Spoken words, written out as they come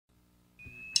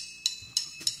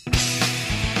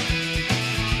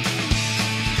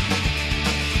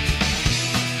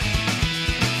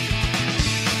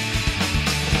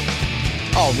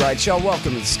right, y'all.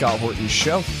 Welcome to the Scott Horton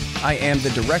Show. I am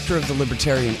the director of the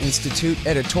Libertarian Institute,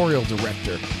 editorial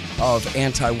director of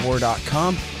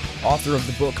antiwar.com, author of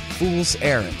the book Fool's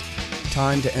Errand,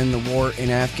 Time to End the War in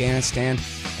Afghanistan,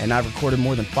 and I've recorded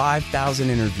more than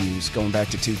 5,000 interviews going back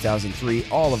to 2003,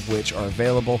 all of which are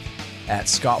available at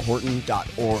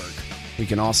scotthorton.org. You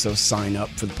can also sign up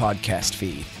for the podcast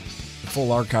feed. The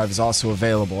full archive is also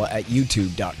available at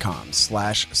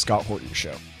youtube.com/Scott Horton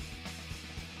Show.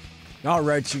 All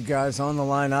right, you guys, on the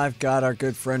line, I've got our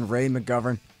good friend Ray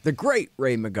McGovern, the great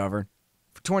Ray McGovern.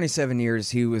 For 27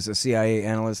 years, he was a CIA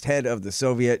analyst, head of the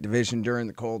Soviet division during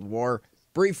the Cold War,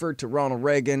 briefer to Ronald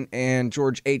Reagan and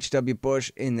George H.W.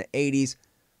 Bush in the 80s.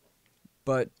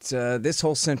 But this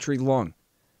whole century long,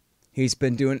 he's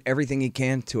been doing everything he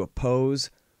can to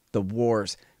oppose the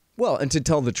wars. Well, and to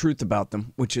tell the truth about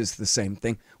them, which is the same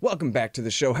thing. Welcome back to the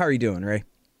show. How are you doing, Ray?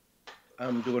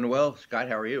 I'm doing well. Scott,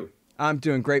 how are you? I'm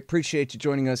doing great. Appreciate you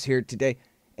joining us here today.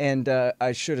 And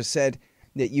I should have said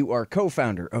that you are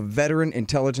co-founder of Veteran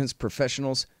Intelligence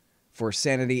Professionals for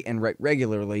Sanity and Write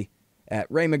Regularly at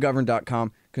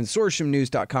raymcgovern.com,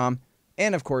 consortiumnews.com,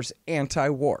 and, of course,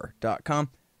 antiwar.com.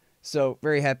 So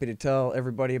very happy to tell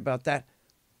everybody about that,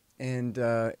 and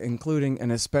including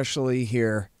and especially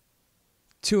here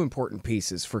two important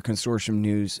pieces for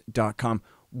consortiumnews.com.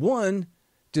 One,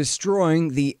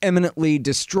 destroying the eminently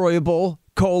destroyable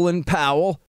Colin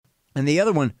Powell, and the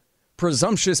other one,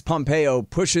 presumptuous Pompeo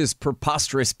pushes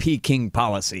preposterous Peking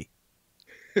policy.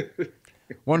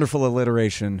 Wonderful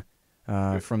alliteration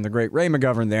from the great Ray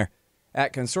McGovern there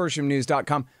at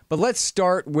consortiumnews.com. But let's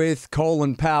start with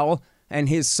Colin Powell and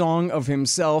his song of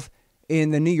himself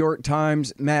in the New York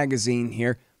Times magazine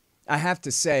here. I have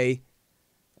to say,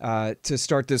 to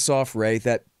start this off, Ray,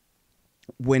 that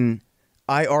when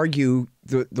I argue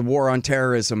the war on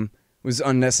terrorism was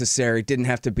unnecessary, didn't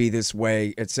have to be this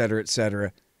way, et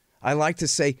cetera, I like to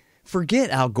say, forget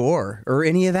Al Gore or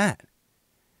any of that.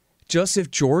 Just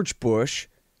if George Bush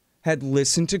had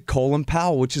listened to Colin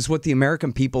Powell, which is what the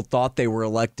American people thought they were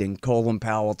electing, Colin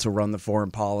Powell to run the foreign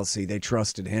policy. They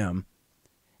trusted him.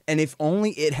 And if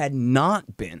only it had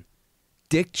not been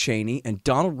Dick Cheney and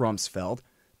Donald Rumsfeld,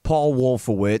 Paul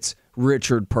Wolfowitz,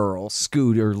 Richard Pearl,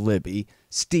 Scooter Libby,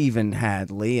 Stephen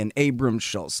Hadley, and Abram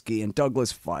Shulsky, and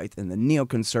Douglas Feith, and the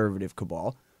neoconservative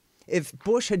cabal, if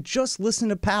Bush had just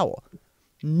listened to Powell,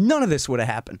 none of this would have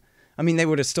happened. I mean, they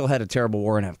would have still had a terrible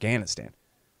war in Afghanistan.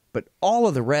 But all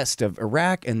of the rest of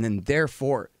Iraq, and then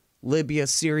therefore Libya,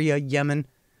 Syria, Yemen,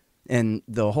 and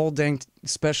the whole dang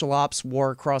special ops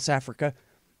war across Africa,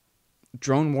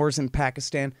 drone wars in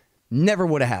Pakistan, never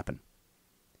would have happened.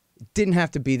 It didn't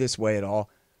have to be this way at all.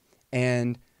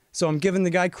 And so I'm giving the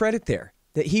guy credit there,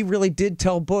 that he really did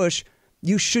tell Bush,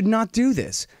 you should not do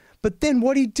this. But then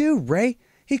what'd he do, Ray?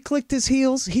 He clicked his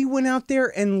heels. He went out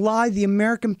there and lied the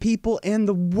American people and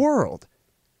the world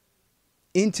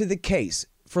into the case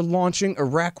for launching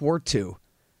Iraq War II.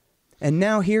 And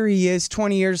now here he is,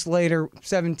 20 years later,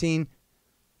 17,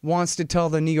 wants to tell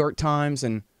the New York Times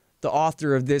and the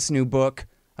author of this new book,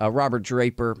 Robert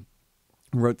Draper,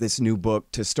 wrote this new book,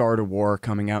 To Start a War,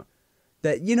 coming out,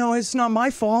 that, you know, it's not my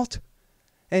fault.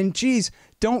 And, geez,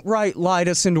 don't write lied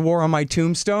us into war on my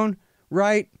tombstone.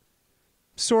 Write,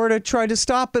 sort of try to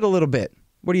stop it a little bit.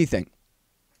 What do you think?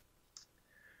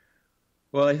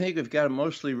 Well, I think we've got it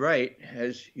mostly right,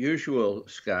 as usual,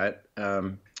 Scott.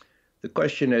 The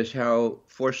question is how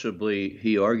forcibly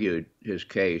he argued his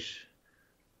case.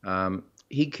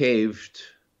 He caved.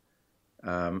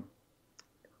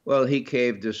 He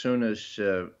caved as soon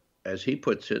as he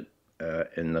puts it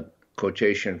in the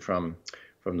quotation from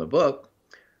the book,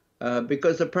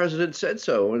 because the president said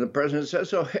so. When the president said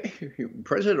so, hey, the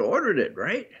president ordered it,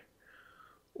 right?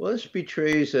 Well, this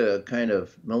betrays a kind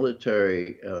of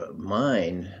military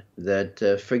mind that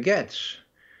forgets,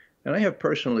 and I have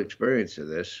personal experience of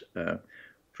this,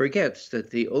 forgets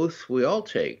that the oath we all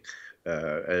take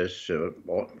as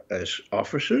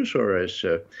officers or as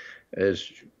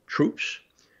troops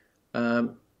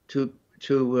to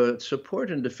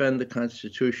support and defend the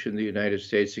Constitution of the United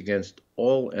States against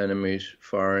all enemies,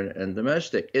 foreign and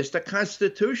domestic. It's the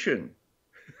Constitution.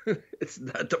 It's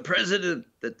not the president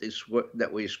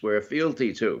that we swear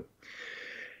fealty to.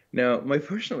 Now, my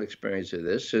personal experience of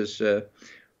this is, it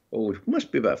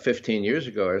must be about 15 years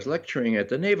ago. I was lecturing at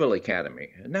the Naval Academy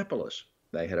in Annapolis.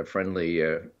 I had a friendly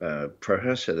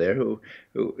professor there who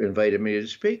invited me to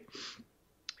speak.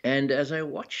 And as I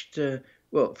watched,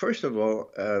 first of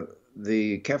all,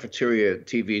 the cafeteria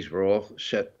TVs were all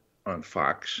set on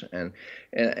Fox, and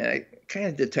I kind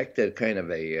of detected kind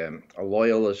of a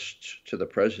loyalist to the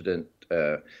president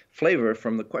flavor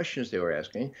from the questions they were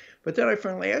asking. But then I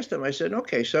finally asked them, I said,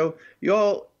 okay, so you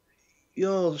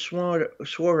all swore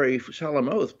a solemn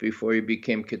oath before you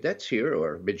became cadets here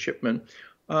or midshipmen.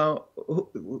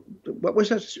 What was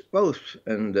that oath?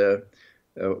 And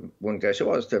one guy said,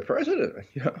 well, it's the president.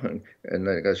 Yeah. And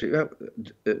the guy said,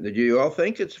 yeah, do you all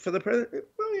think it's for the president?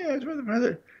 Well, yeah, it's for the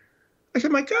president. I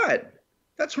said, my God,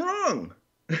 that's wrong.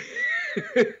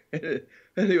 And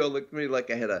they all looked at me like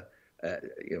I had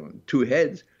two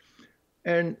heads.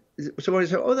 And somebody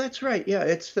said, oh, that's right. Yeah,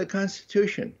 it's the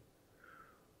Constitution.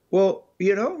 Well,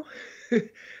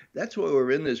 that's why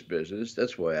we're in this business.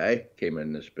 That's why I came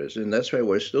in this business. And that's why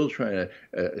we're still trying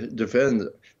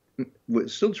to we're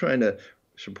still trying to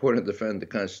support and defend the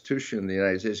Constitution of the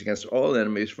United States against all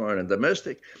enemies, foreign and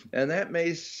domestic. And that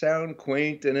may sound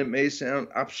quaint and it may sound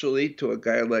obsolete to a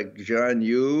guy like John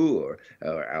Yoo or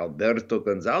Alberto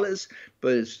Gonzalez,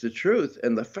 but it's the truth.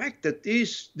 And the fact that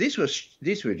these were,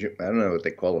 I don't know what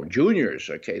they call them, juniors,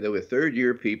 okay? They were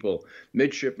third-year people,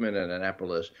 midshipmen in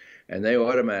Annapolis, and they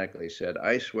automatically said,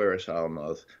 I swear a solemn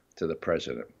oath to the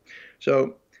president.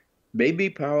 So maybe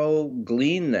Powell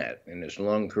gleaned that in his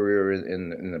long career in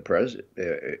the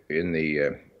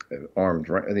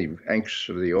ranks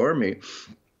of the Army.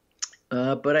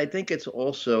 But I think it's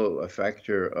also a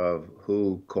factor of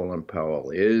who Colin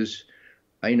Powell is.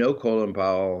 I know Colin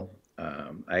Powell.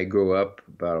 I grew up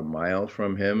about a mile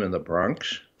from him in the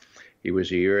Bronx. He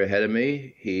was a year ahead of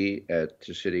me. He at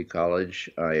City College,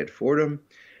 I at Fordham.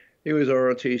 He was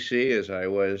ROTC as I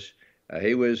was.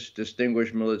 He was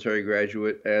distinguished military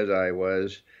graduate as I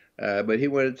was, but he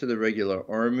went into the regular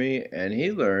Army, and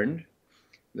he learned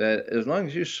that as long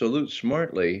as you salute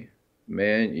smartly,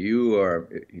 man, your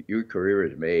career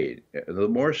is made. The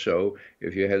more so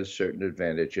if you had certain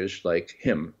advantages like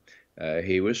him.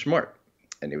 He was smart,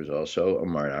 and he was also a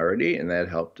minority, and that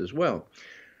helped as well.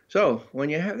 So when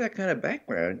you have that kind of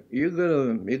background, you're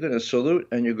gonna salute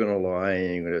and you're gonna lie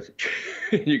and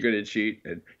you're gonna cheat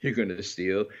and you're gonna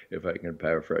steal. If I can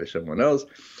paraphrase someone else,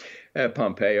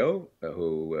 Pompeo,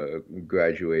 who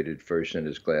graduated first in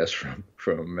his class from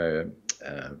the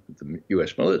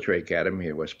U.S. Military Academy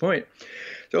at West Point.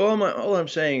 So all I'm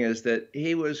saying is that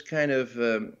he was kind of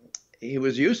he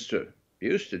was used to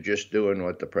just doing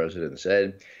what the president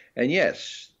said, and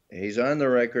yes, he's on the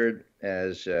record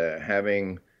as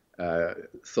having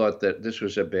thought that this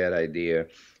was a bad idea,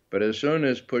 but as soon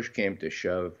as push came to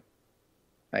shove,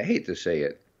 I hate to say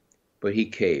it, but he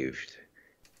caved.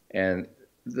 And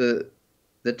the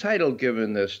title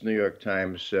given this New York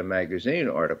Times magazine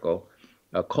article,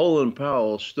 Colin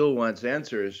Powell still wants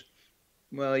answers.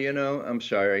 Well, I'm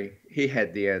sorry, he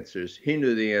had the answers. He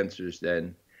knew the answers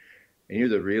then. He knew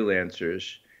the real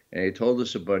answers, and he told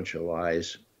us a bunch of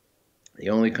lies. The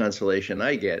only consolation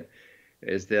I get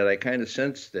is that I kind of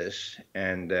sensed this,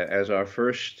 and as our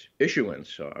first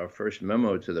issuance, our first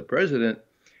memo to the president,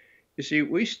 you see,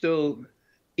 we still,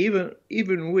 even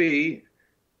we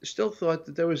still thought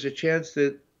that there was a chance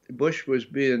that Bush was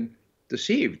being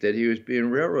deceived, that he was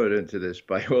being railroaded into this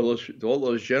by all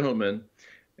those gentlemen,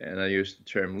 and I use the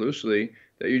term loosely,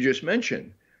 that you just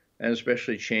mentioned, and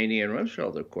especially Cheney and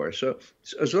Rumsfeld, of course. So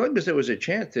as long as there was a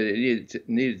chance that it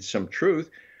needed some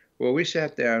truth, well, we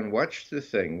sat down, watched the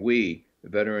thing. We, the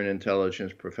veteran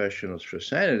intelligence professionals for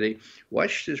sanity,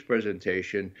 watched his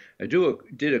presentation,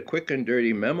 did a quick and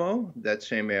dirty memo that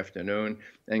same afternoon,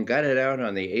 and got it out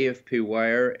on the AFP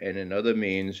wire and in other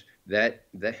means that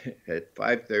at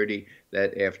 5:30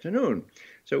 that afternoon.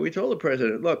 So we told the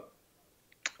president, look,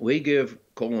 we give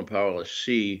Colin Powell a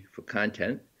C for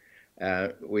content.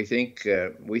 We think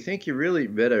you really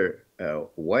better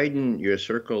widen your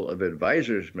circle of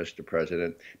advisors, Mr.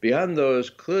 President, beyond those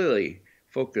clearly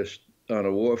focused on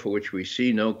a war for which we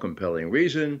see no compelling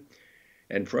reason,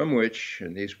 and from which,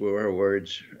 and these were our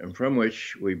words, and from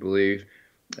which we believe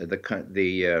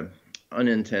the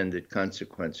unintended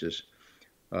consequences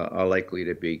are likely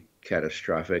to be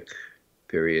catastrophic,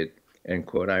 period, end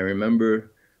quote. I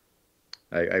remember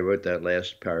I wrote that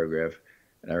last paragraph,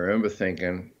 and I remember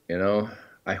thinking,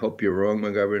 I hope you're wrong,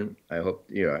 McGovern. I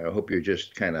hope you're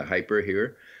just kind of hyper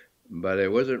here. But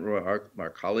it wasn't wrong. Our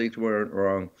colleagues weren't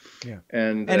wrong. Yeah.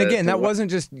 And again, that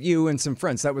wasn't just you and some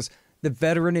friends. That was the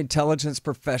veteran intelligence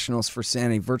professionals for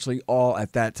sanity, virtually all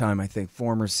at that time, I think,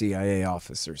 former CIA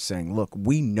officers saying, look,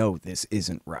 we know this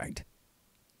isn't right.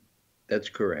 That's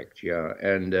correct, yeah.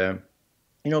 And,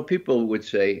 people would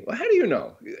say, well, how do you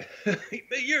know?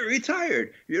 You're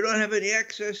retired. You don't have any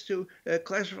access to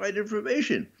classified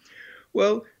information.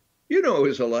 Well, it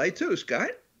was a lie too,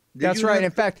 Scott. That's right.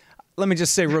 In fact, let me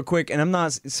just say real quick, and I'm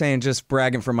not saying just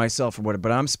bragging for myself or whatever,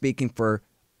 but I'm speaking for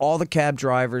all the cab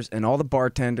drivers and all the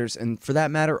bartenders, and for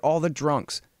that matter, all the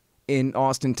drunks in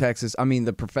Austin, Texas. I mean,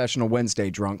 the professional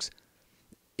Wednesday drunks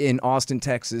in Austin,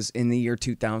 Texas in the year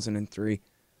 2003.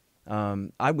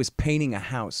 I was painting a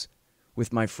house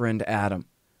with my friend Adam,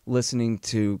 listening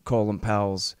to Colin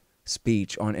Powell's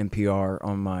speech on NPR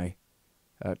on my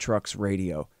truck's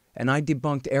radio. And I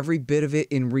debunked every bit of it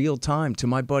in real time to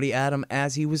my buddy Adam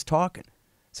as he was talking.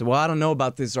 So, well, I don't know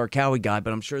about this Zarqawi guy,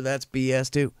 but I'm sure that's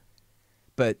BS too.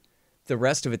 But the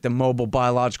rest of it, the mobile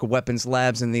biological weapons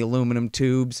labs and the aluminum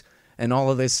tubes and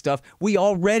all of this stuff, we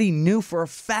already knew for a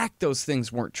fact those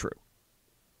things weren't true.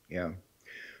 Yeah.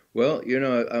 Well,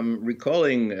 I'm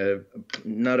recalling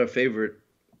not a favorite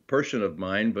person of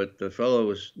mine, but the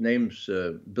fellow's name's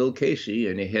Bill Casey,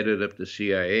 and he headed up the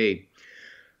CIA.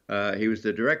 He was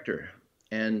the director.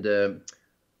 And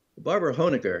Barbara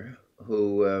Honecker,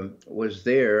 who was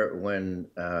there when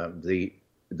the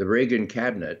Reagan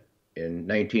cabinet in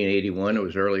 1981, it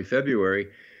was early February,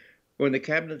 when the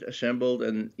cabinet assembled,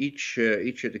 and each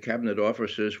of the cabinet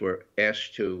officers were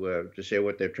asked to say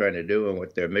what they're trying to do and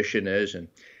what their mission is.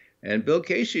 And Bill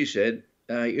Casey said,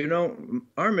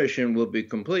 our mission will be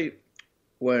complete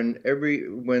when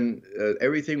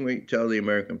everything we tell the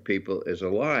American people is a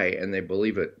lie and they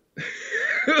believe it.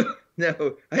 Now,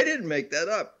 I didn't make that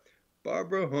up.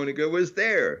 Barbara Honecker was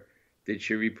there. Did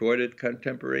she report it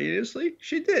contemporaneously?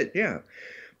 She did, yeah.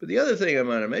 But the other thing I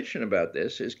want to mention about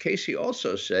this is Casey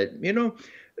also said,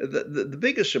 the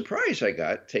biggest surprise I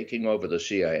got taking over the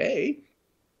CIA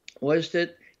was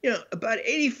that, about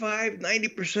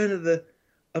 85-90%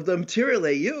 of the material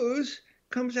they use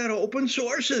comes out of open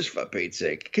sources, for Pete's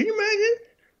sake. Can you imagine?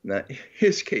 Now,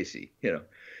 here's Casey, an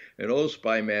old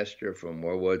spy master from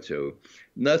World War II.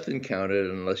 Nothing counted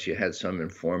unless you had some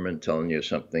informant telling you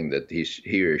something that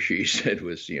he or she said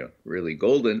was, really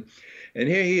golden. And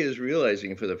here he is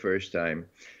realizing for the first time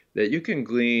that you can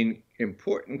glean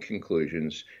important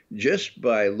conclusions just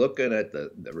by looking at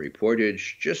the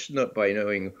reportage, just not by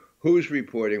knowing who's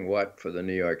reporting what for the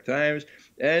New York Times.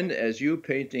 And as you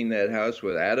painting that house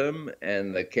with Adam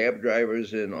and the cab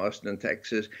drivers in Austin,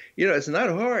 Texas, it's not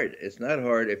hard. It's not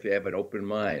hard if you have an open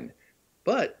mind.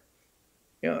 But,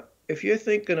 if you're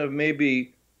thinking of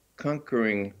maybe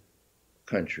conquering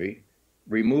country,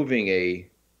 removing a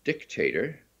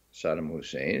dictator, Saddam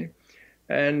Hussein,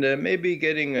 and maybe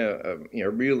getting a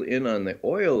real in on the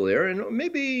oil there, and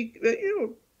maybe,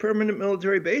 permanent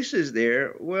military bases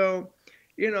there, well,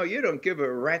 you don't give a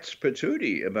rat's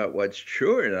patootie about what's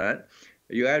true or not.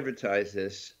 You advertise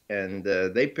this, and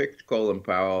they picked Colin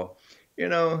Powell.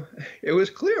 It was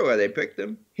clear why they picked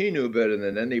him. He knew better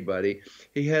than anybody.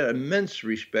 He had immense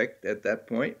respect at that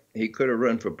point. He could have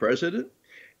run for president.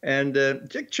 And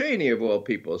Dick Cheney, of all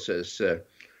people, says,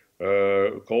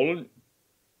 Colin,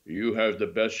 you have the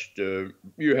best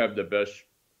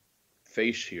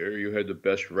face here. You have the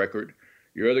best record.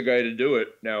 You're the guy to do it.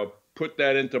 Now put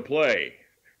that into play.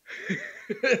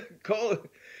 Colin.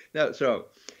 Now, so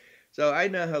I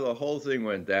know how the whole thing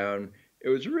went down. It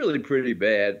was really pretty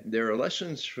bad. There are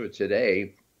lessons for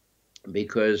today,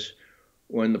 because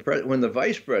when the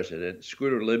vice president,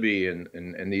 Scooter Libby, and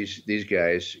these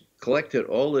guys collected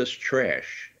all this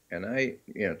trash, and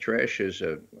trash is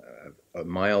a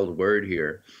mild word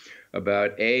here,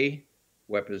 about A,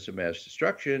 weapons of mass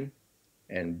destruction,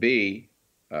 and B,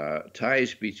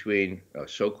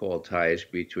 so-called ties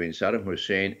between Saddam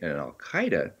Hussein and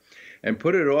Al-Qaeda, and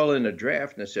put it all in a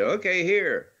draft and say, okay,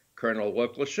 here, Colonel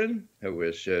Wilkerson, who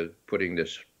was putting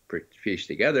this piece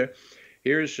together,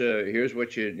 here's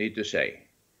what you need to say.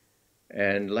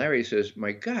 And Larry says,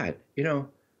 my God,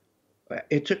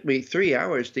 it took me 3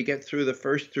 hours to get through the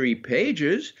first 3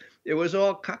 pages. It was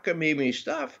all cockamamie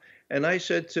stuff. And I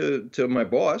said to my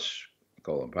boss,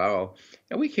 Colin Powell,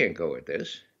 we can't go with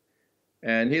this.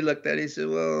 And he looked at it, he said,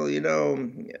 well,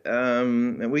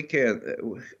 and we can't,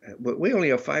 we only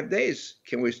have 5 days.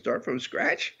 Can we start from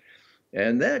scratch?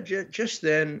 And then just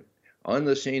then on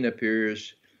the scene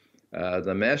appears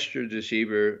the master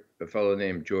deceiver, a fellow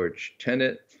named George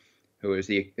Tenet, who is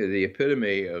the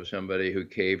epitome of somebody who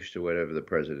caves to whatever the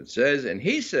president says. And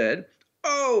he said,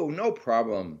 oh, no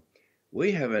problem.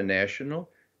 We have a national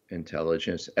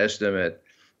intelligence estimate,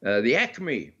 the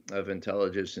acme of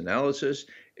intelligence analysis.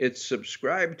 It's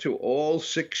subscribed to all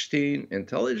 16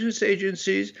 intelligence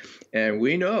agencies, and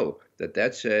we know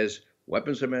that says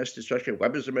weapons of mass destruction,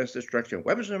 weapons of mass destruction,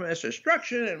 weapons of mass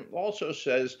destruction, and also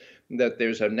says that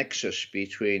there's a nexus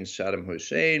between Saddam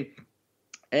Hussein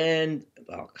and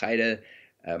Al-Qaeda.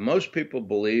 Most people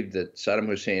believe that Saddam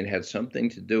Hussein had something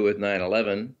to do with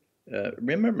 9/11.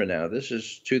 Remember now, this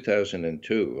is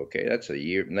 2002, okay? That's a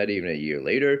year, not even a year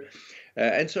later.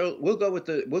 And so we'll go with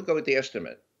the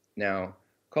estimate. Now,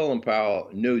 Colin Powell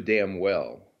knew damn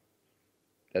well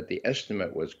that the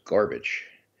estimate was garbage.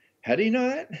 How do you know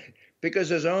that? Because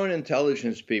his own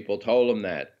intelligence people told him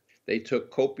that. They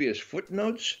took copious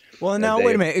footnotes. Well, now,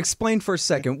 wait a minute. Explain for a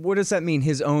second. What does that mean,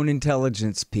 his own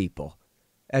intelligence people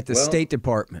at the State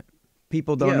Department?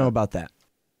 People don't know about that.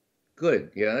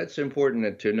 Good. Yeah, that's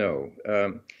important to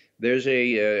know. There's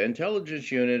a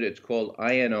intelligence unit. It's called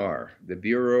INR, the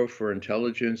Bureau for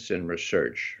Intelligence and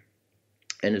Research.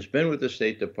 And it's been with the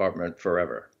State Department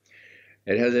forever.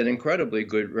 It has an incredibly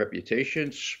good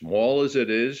reputation, small as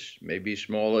it is. Maybe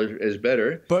small is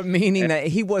better. But meaning that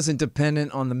he wasn't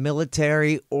dependent on the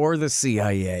military or the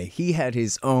CIA. He had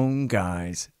his own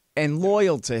guys and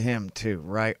loyal to him too,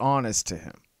 right? Honest to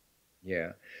him.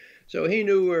 Yeah. So he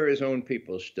knew where his own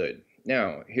people stood.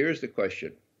 Now, here's the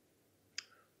question.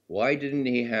 Why didn't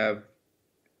he have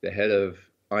the head of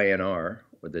INR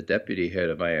or the deputy head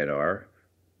of INR,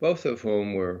 both of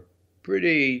whom were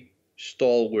pretty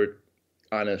stalwart,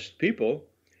 honest people?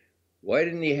 Why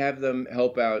didn't he have them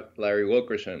help out Larry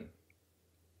Wilkerson?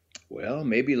 Well,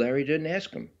 maybe Larry didn't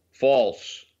ask him.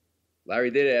 False. Larry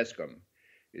did ask him.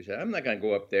 He said, I'm not going to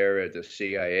go up there at the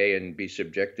CIA and be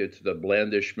subjected to the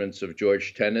blandishments of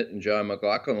George Tenet and John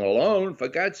McLaughlin alone. For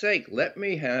God's sake, let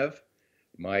me have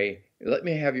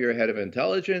your head of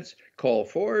intelligence, Call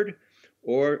Ford,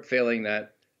 or failing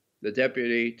that, the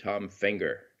deputy, Tom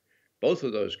Finger. Both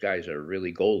of those guys are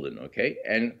really golden, okay?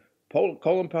 And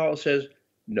Colin Powell says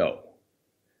no.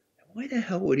 Why the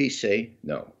hell would he say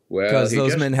no? Well, because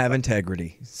those men have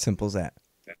integrity. Simple as that.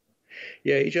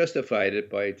 Yeah, he justified it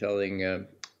by telling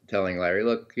Larry,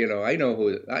 look, I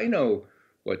know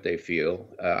what they feel.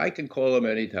 I can call them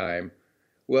anytime.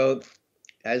 Well,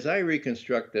 as I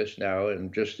reconstruct this now,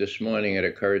 and just this morning it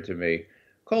occurred to me,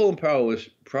 Colin Powell was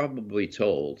probably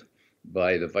told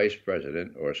by the vice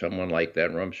president or someone like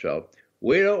that, Rumsfeld,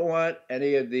 we don't want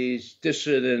any of these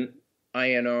dissident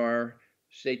INR,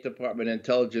 State Department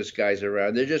intelligence guys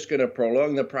around. They're just going to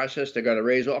prolong the process. They're going to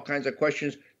raise all kinds of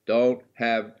questions. Don't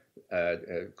have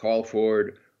Call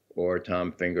Ford or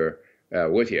Tom Finger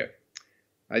with you.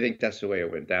 I think that's the way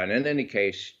it went down. In any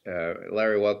case,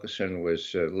 Larry Wilkerson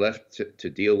was left to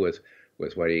deal with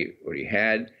what he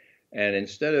had. And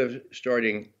instead of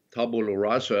starting tabula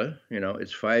rasa,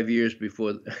 it's 5 days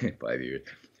before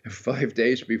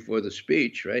the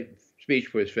speech, right?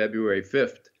 Speech was February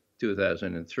 5th,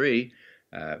 2003.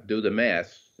 Do the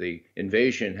math. The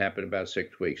invasion happened about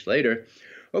 6 weeks later.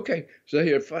 Okay, so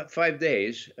here 5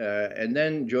 days, and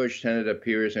then George Tenet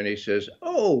appears and he says,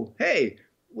 oh, hey,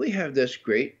 we have this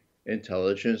great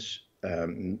intelligence,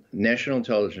 national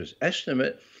intelligence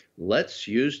estimate. Let's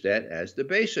use that as the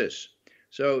basis.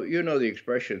 So the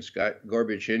expression, Scott,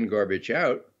 garbage in, garbage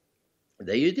out.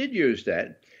 They did use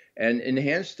that and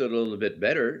enhanced it a little bit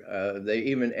better. They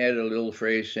even added a little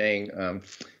phrase saying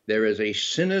there is a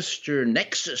sinister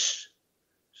nexus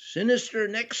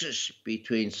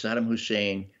between Saddam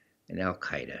Hussein and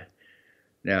al-Qaeda.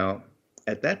 Now,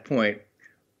 at that point,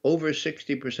 over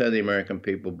 60% of the American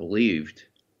people believed,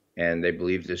 and they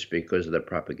believed this because of the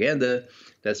propaganda,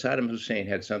 that Saddam Hussein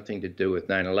had something to do with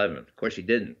 9/11. Of course, he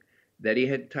didn't. That he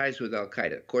had ties with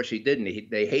al-Qaeda. Of course, he didn't.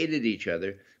 They hated each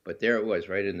other, but there it was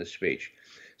right in the speech.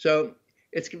 So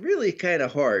it's really kind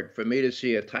of hard for me to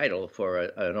see a title for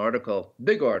an article,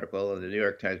 big article in the New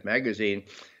York Times Magazine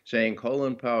saying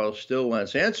Colin Powell still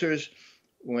wants answers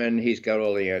when he's got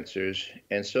all the answers.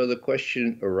 And so the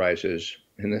question arises,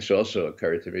 and this also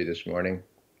occurred to me this morning.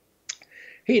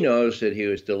 He knows that he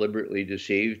was deliberately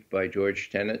deceived by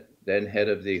George Tenet, then head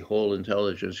of the whole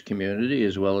intelligence community,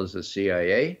 as well as the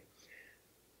CIA.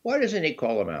 Why doesn't he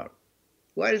call him out?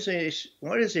 Why does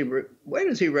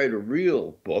he write a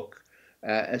real book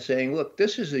saying, look,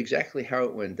 this is exactly how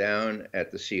it went down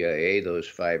at the CIA those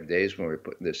 5 days when we were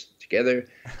putting this together.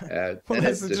 Well,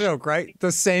 that's the joke, right?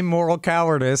 The same moral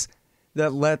cowardice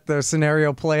that let the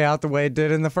scenario play out the way it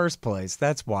did in the first place.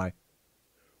 That's why.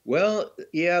 Well,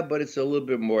 yeah, but it's a little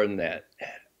bit more than that.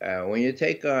 When you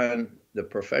take on the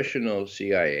professional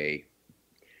CIA,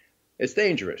 it's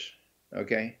dangerous,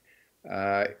 okay?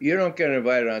 You don't get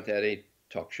invited onto any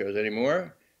talk shows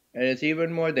anymore. And it's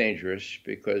even more dangerous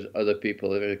because other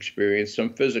people have experienced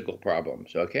some physical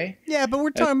problems, okay? Yeah, but we're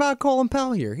talking about Colin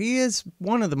Powell here. He is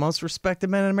one of the most respected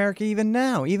men in America even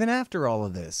now, even after all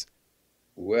of this.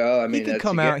 Well, I mean, he could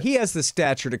come out. He has the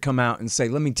stature to come out and say,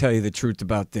 let me tell you the truth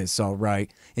about this, all right?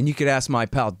 And you could ask my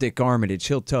pal Dick Armitage.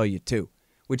 He'll tell you, too.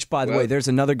 Which, by the way, there's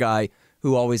another guy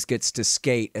who always gets to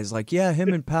skate as like, yeah,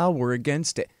 him and Powell were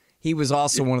against it. He was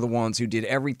also one of the ones who did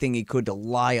everything he could to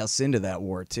lie us into that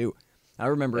war, too. I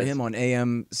remember him on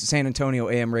AM San Antonio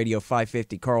AM radio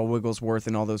 550, Carl Wigglesworth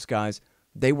and all those guys.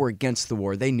 They were against the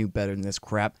war. They knew better than this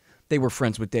crap. They were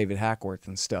friends with David Hackworth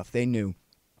and stuff. They knew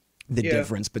the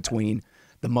difference between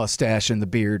the mustache and the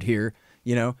beard here,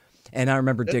 you know? And I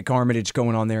remember Dick Armitage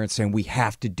going on there and saying, we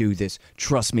have to do this.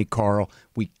 Trust me, Carl.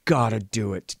 We got to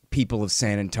do it. People of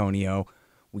San Antonio,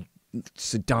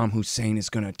 Saddam Hussein is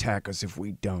going to attack us if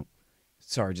we don't.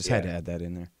 Sorry, just had to add that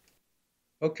in there.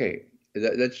 Okay,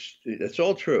 that's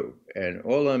all true. And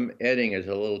all I'm adding is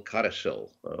a little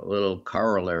codicil, a little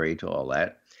corollary to all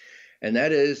that. And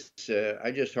that is,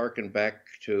 I just hearkened back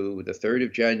to the 3rd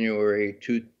of January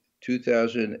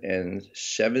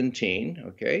 2017,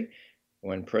 okay,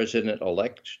 when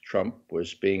President-elect Trump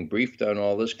was being briefed on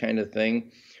all this kind of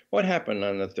thing. What happened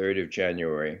on the 3rd of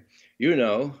January? You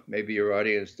know, maybe your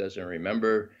audience doesn't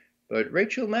remember, but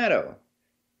Rachel Maddow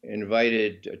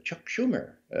invited Chuck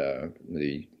Schumer,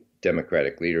 the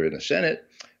Democratic leader in the Senate,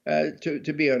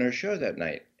 to be on her show that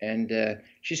night. And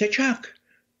she said, Chuck,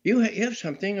 you have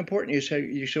something important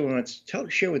you so want to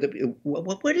share with them.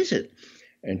 What is it?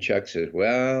 And Chuck says,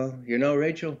 well, you know,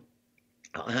 Rachel,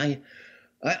 I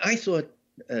thought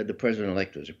the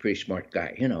president-elect was a pretty smart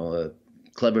guy, you know, a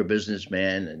clever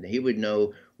businessman, and he would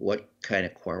know what kind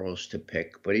of quarrels to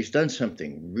pick. But he's done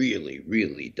something really,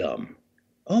 really dumb.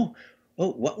 Oh,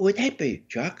 what would that be,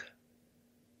 Chuck?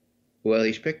 Well,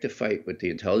 he's picked a fight with the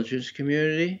intelligence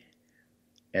community,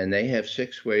 and they have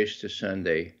 6 ways to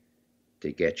Sunday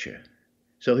to get you.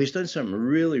 So he's done something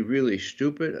really, really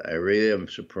stupid. I really am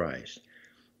surprised.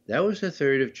 That was the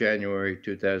 3rd of January,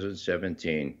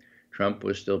 2017. Trump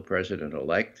was still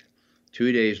president-elect.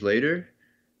 2 days later,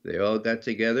 they all got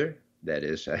together. That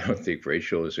is, I don't think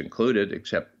Rachel is included,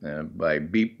 except by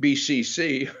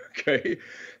BCC, okay?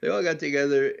 They all got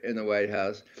together in the White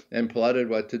House and plotted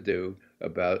what to do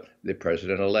about the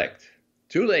president-elect.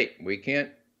 Too late. We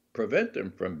can't prevent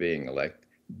him from being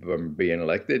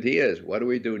elected. He is. What do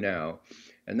we do now?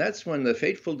 And that's when the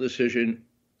fateful decision,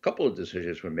 a couple of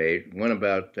decisions were made, one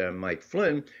about Mike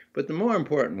Flynn, but the more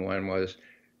important one was,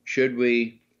 should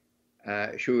we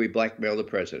blackmail the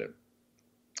president?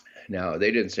 Now, they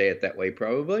didn't say it that way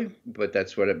probably, but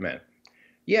that's what it meant.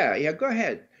 Yeah, go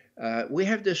ahead. We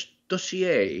have this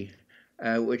dossier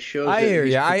which shows... I hear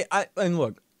you. And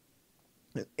look,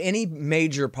 any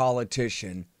major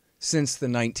politician since the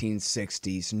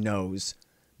 1960s knows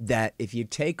that if you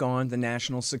take on the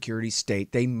national security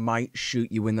state, they might shoot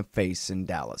you in the face in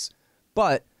Dallas.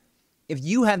 But if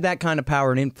you have that kind of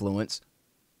power and influence,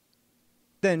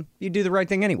 then you do the right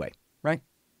thing anyway, right?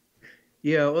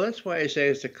 Yeah, well, that's why I say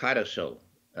it's a codicil.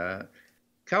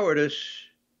 Cowardice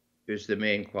is the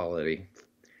main quality.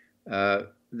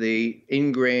 The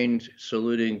ingrained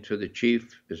saluting to the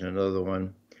chief is another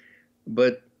one.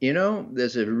 But, you know,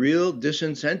 there's a real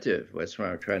disincentive. That's what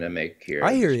I'm trying to make here.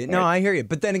 I hear you. No, I hear you.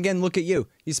 But then again, look at you.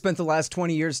 You spent the last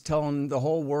 20 years telling the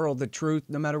whole world the truth,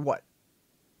 no matter what.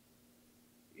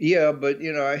 Yeah, but,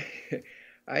 you know,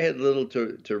 I had little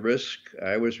to risk.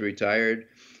 I was retired.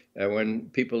 When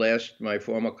people asked my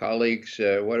former colleagues,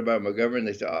 what about McGovern?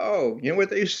 They said, oh, you know what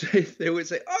they used to say? They would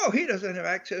say, oh, he doesn't have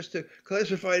access to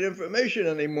classified information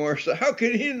anymore, so how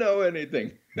can he know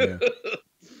anything? Yeah.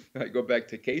 I go back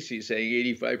to Casey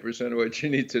saying 85% of what you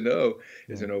need to know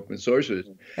is in open sources.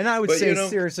 And I would say,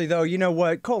 seriously, though, you know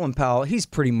what? Colin Powell, he's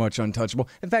pretty much untouchable.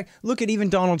 In fact, look at even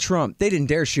Donald Trump. They didn't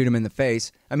dare shoot him in the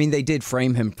face. I mean, they did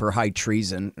frame him for high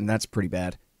treason, and that's pretty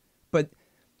bad. But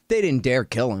they didn't dare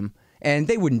kill him. And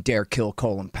they wouldn't dare kill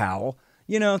Colin Powell.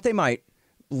 You know, they might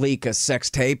leak a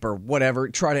sex tape or whatever,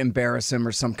 try to embarrass him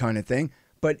or some kind of thing.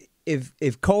 But if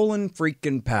Colin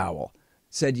freaking Powell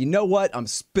said, you know what, I'm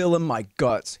spilling my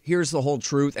guts, here's the whole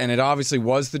truth, and it obviously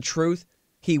was the truth,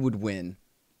 he would win.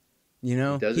 You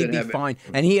know, he'd be fine.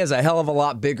 And he has a hell of a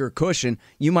lot bigger cushion.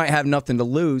 You might have nothing to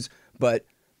lose, but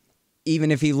even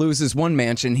if he loses one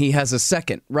mansion, he has a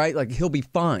second, right? Like, he'll be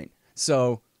fine.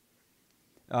 So,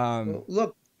 well,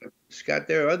 look, Scott,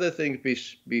 there are other things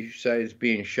besides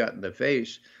being shot in the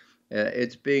face.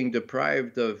 It's being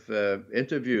deprived of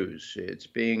interviews. It's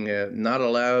being not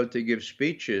allowed to give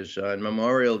speeches on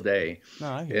Memorial Day.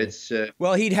 No,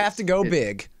 well, he'd have to go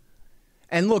big.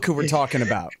 And look who we're talking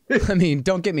about. I mean,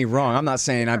 don't get me wrong. I'm not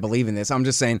saying I believe in this. I'm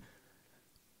just saying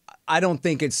I don't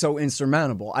think it's so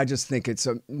insurmountable. I just think it's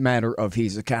a matter of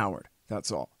he's a coward.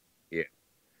 That's all. Yeah.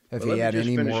 If he had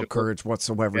any more courage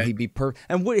whatsoever, he'd be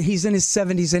and he's in his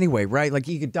 70s anyway, right? Like,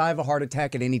 he could die of a heart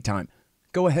attack at any time.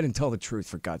 Go ahead and tell the truth,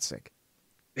 for God's sake.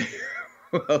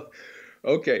 Well,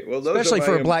 okay. Well, especially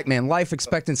for a black man, life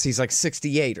expectancy is like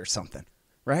 68 or something,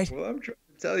 right? Well, I'm trying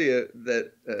to tell you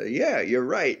that, yeah, you're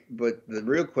right. But the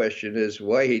real question is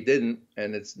why he didn't.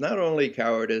 And it's not only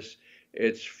cowardice,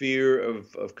 it's fear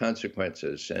of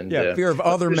consequences. And Yeah, fear of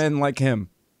other men like him.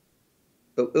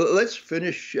 let's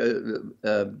finish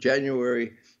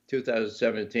January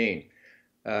 2017.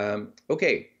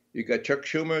 Okay, you got Chuck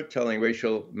Schumer telling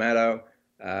Rachel Maddow,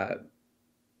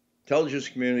 intelligence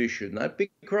community should not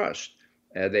be crossed.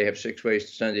 They have 6 ways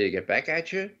to Sunday to get back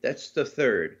at you. That's the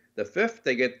third. The fifth,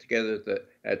 they get together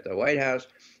at the White House,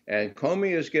 and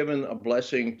Comey is given a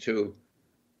blessing to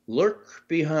lurk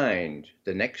behind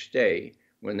the next day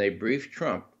when they brief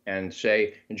Trump and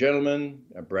say, gentlemen,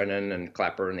 Brennan and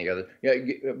Clapper and the other, yeah,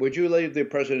 would you leave the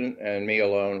president and me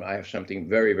alone? I have something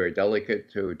very, very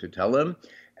delicate to tell him.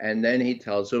 And then he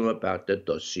tells them about the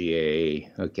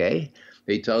dossier, okay?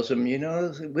 He tells them, you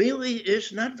know, really,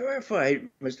 it's not verified,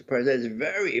 Mr. President. It's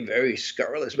very, very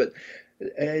scurrilous, but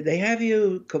they have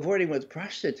you cavorting with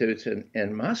prostitutes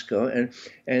in Moscow,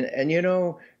 and you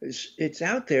know, it's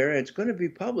out there. It's going to be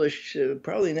published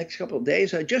probably next couple of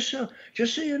days. Just so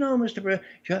you know, Mr.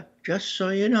 President, just so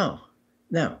you know.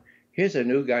 Now, here's a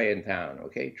new guy in town,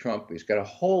 okay? Trump. He's got a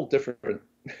whole different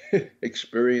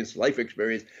experience, life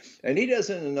experience, and he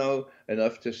doesn't know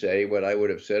enough to say what I would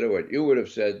have said or what you would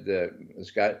have said,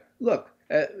 Scott. Look,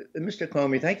 Mr.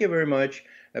 Comey, thank you very much.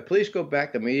 Please go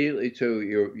back immediately to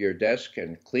your desk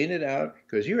and clean it out,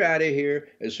 because you're out of here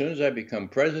as soon as I become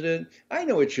president. I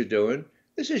know what you're doing.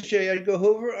 This is J. Edgar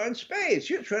Hoover on spades.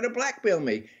 You're trying to blackmail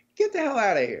me. Get the hell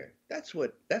out of here. That's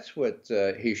what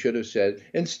he should have said.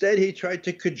 Instead, he tried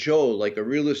to cajole like a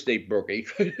real estate broker. He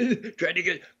tried to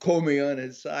get Comey on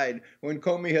his side when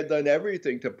Comey had done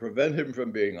everything to prevent him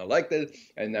from being elected,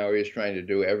 and now he's trying to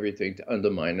do everything to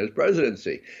undermine his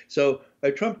presidency. So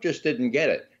Trump just didn't get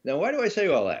it. Now, why do I say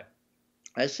all that?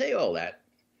 I say all that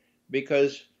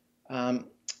because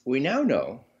we now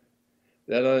know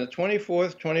that on the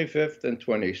 24th, 25th, and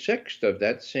 26th of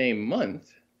that same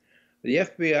month, the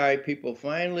FBI people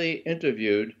finally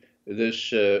interviewed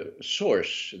this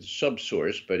source,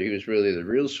 sub-source, but he was really the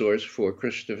real source for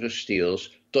Christopher Steele's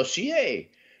dossier,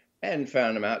 and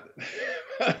found him out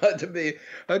to be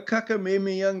a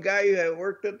cockamamie young guy who had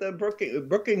worked at the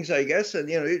Brookings, I guess, and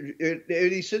you know,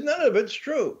 he said none of it's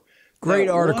true. Great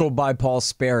article by Paul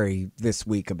Sperry this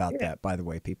week about that, by the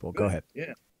way, people. Go ahead.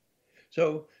 Yeah.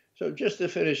 So just to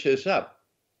finish this up,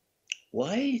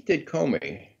 why did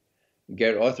Comey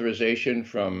get authorization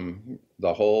from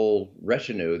the whole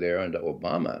retinue there under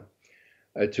Obama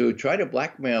to try to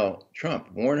blackmail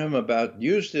Trump, warn him about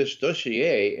use this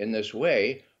dossier in this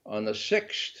way on the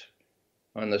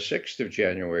 6th of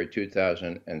January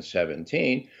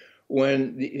 2017,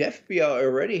 when the FBI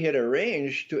already had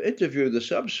arranged to interview the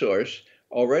subsource,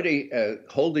 already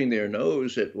holding their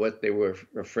nose at what they were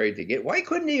afraid to get? Why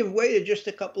couldn't he have waited just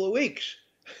a couple of weeks?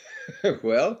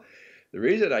 Well, the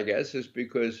reason, I guess, is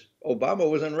because Obama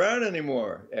wasn't around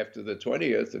anymore after the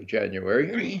 20th of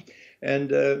January, and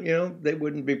you know, they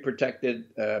wouldn't be protected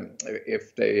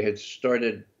if they had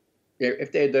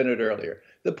done it earlier.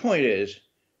 The point is,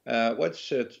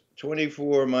 what's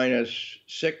 24 minus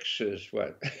 6 is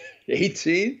what,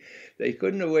 18? They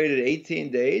couldn't have waited 18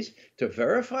 days to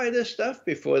verify this stuff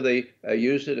before they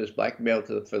used it as blackmail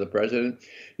for the president.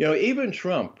 You know, even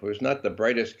Trump, who's not the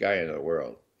brightest guy in the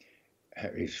world,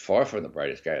 he's far from the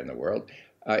brightest guy in the world.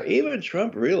 Even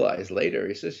Trump realized later,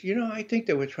 he says, you know, I think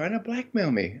they were trying to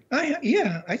blackmail me.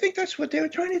 I think that's what they were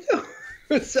trying to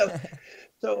do. So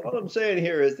all I'm saying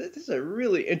here is that this is a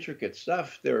really intricate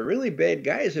stuff. There are really bad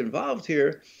guys involved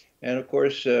here. And of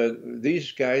course,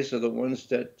 these guys are the ones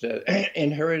that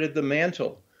inherited the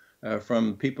mantle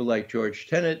from people like George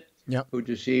Tenet, who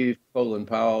deceived Colin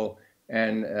Powell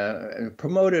and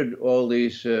promoted all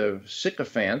these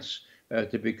sycophants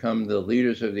to become the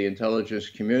leaders of the intelligence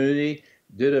community,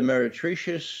 did a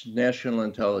meretricious national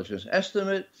intelligence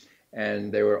estimate,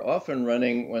 and they were often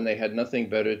running when they had nothing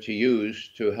better to use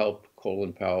to help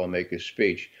Colin Powell make his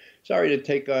speech. Sorry to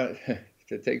take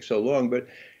so long, but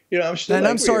you know, I'm still. And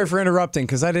I'm sorry for interrupting,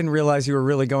 because I didn't realize you were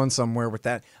really going somewhere with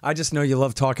that. I just know you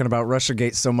love talking about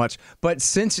Russiagate so much. But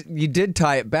since you did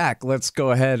tie it back, let's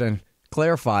go ahead and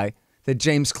clarify that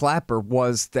James Clapper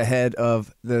was the head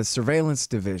of the surveillance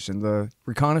division, the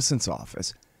reconnaissance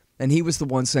office. And he was the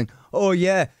one saying, oh,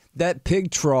 yeah, that pig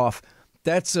trough,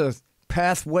 that's a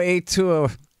pathway to a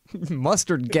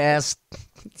mustard gas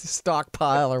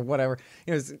stockpile or whatever.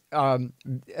 It was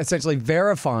essentially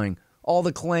verifying all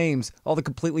the claims, all the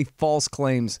completely false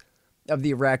claims of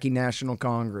the Iraqi National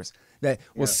Congress. That,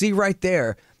 well, see right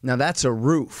there, now that's a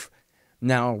roof.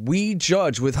 Now, we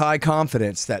judge with high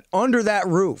confidence that under that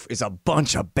roof is a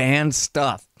bunch of banned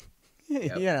stuff, you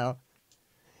know.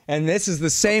 And this is the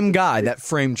same guy that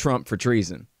framed Trump for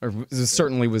treason, or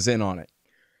certainly was in on it.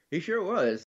 He sure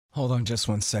was. Hold on just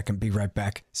one second. Be right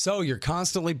back. So you're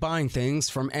constantly buying things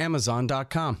from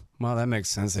Amazon.com. Well, that makes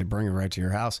sense. They bring it right to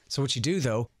your house. So what you do,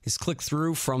 though, is click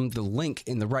through from the link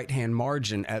in the right-hand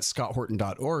margin at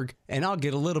scotthorton.org, and I'll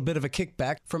get a little bit of a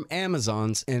kickback from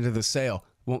Amazon's end of the sale.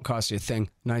 Won't cost you a thing.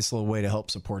 Nice little way to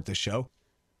help support the show.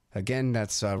 Again,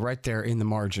 that's right there in the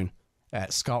margin at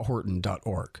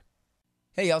scotthorton.org.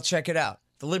 Hey, y'all, check it out.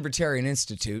 The Libertarian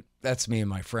Institute, that's me and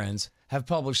my friends, have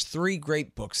published 3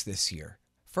 great books this year.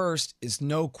 First is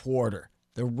No Quarter,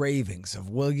 The Ravings of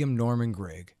William Norman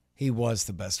Grigg. He was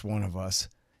the best one of us.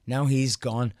 Now he's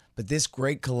gone, but this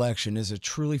great collection is a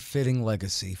truly fitting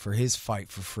legacy for his fight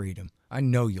for freedom. I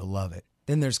know you'll love it.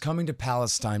 Then there's Coming to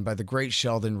Palestine by the great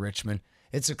Sheldon Richman.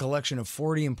 It's a collection of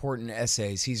 40 important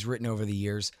essays he's written over the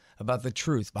years about the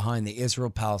truth behind the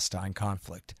Israel-Palestine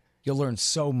conflict. You'll learn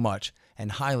so much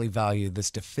and highly value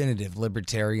this definitive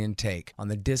libertarian take on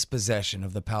the dispossession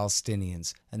of the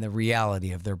Palestinians and the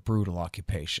reality of their brutal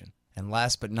occupation. And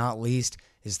last but not least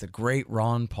is the great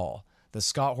Ron Paul, The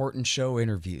Scott Horton Show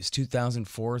Interviews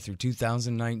 2004 through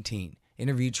 2019.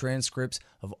 Interview transcripts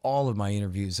of all of my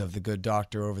interviews of the good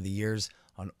doctor over the years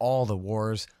on all the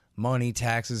wars, money,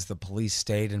 taxes, the police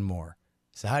state, and more.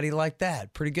 So how do you like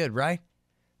that? Pretty good, right?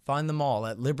 Find them all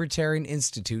at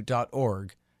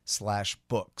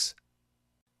libertarianinstitute.org/books.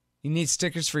 You need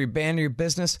stickers for your band or your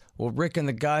business? Well, Rick and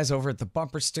the guys over at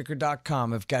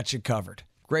thebumpersticker.com have got you covered.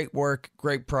 Great work,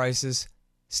 great prices,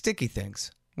 sticky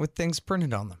things with things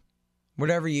printed on them.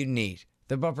 Whatever you need,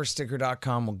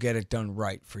 thebumpersticker.com will get it done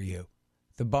right for you.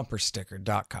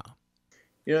 Thebumpersticker.com.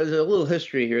 You know, there's a little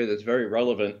history here that's very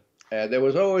relevant. There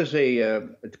was always a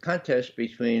contest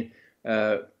between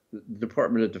the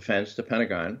Department of Defense, the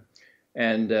Pentagon,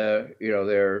 and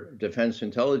their Defense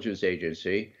Intelligence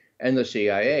Agency and the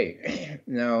CIA.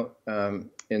 Now,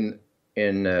 in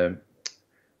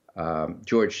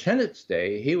George Tenet's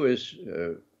day, he was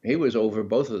over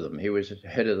both of them. He was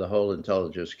head of the whole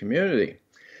intelligence community,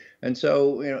 and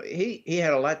so he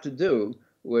had a lot to do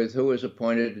with who was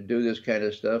appointed to do this kind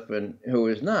of stuff and who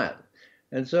was not.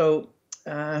 And so,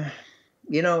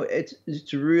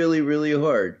 it's really, really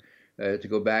hard to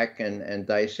go back and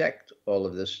dissect all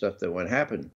of this stuff that went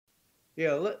happen.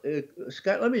 Yeah,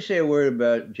 Scott, let me say a word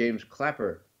about James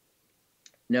Clapper.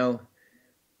 Now,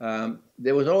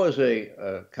 there was always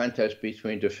a contest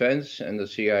between defense and the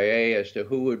CIA as to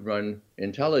who would run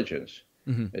intelligence.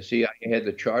 Mm-hmm. The CIA had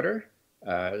the charter.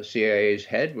 The CIA's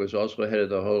head was also head of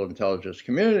the whole intelligence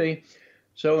community.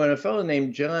 So when a fellow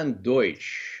named John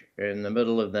Deutsch in the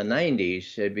middle of the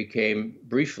 90s became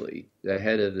briefly the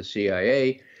head of the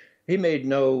CIA, he made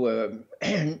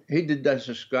he did not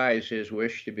disguise his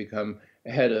wish to become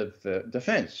head of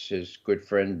defense. His good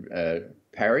friend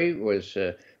Parry was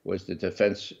the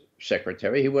defense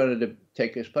secretary. He wanted to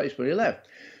take his place when he left.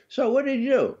 So what did he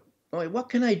do? What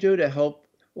can I do to help?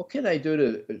 What can I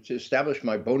do to establish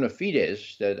my bona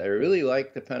fides that I really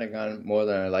like the Pentagon more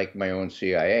than I like my own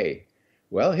CIA?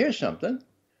 Well, here's something.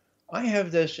 I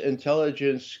have this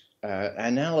intelligence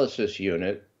analysis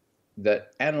unit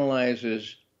that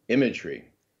analyzes imagery.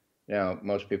 Now,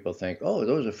 most people think, oh,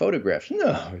 those are photographs.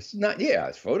 No, it's not. Yeah,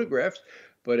 it's photographs,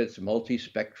 but it's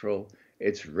multispectral.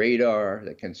 It's radar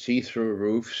that can see through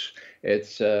roofs.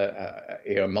 It's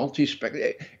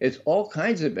multispectral. It's all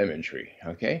kinds of imagery.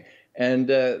 Okay, and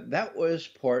that was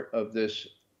part of this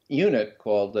unit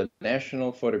called the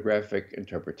National Photographic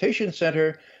Interpretation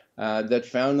Center that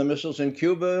found the missiles in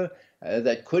Cuba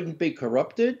that couldn't be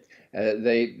corrupted.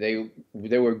 They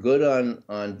were good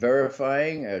on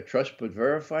verifying, trust but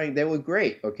verifying. They were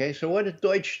great. Okay, so what did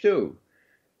Deutsch do?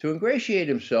 To ingratiate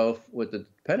himself with the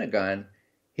Pentagon,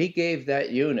 he gave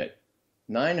that unit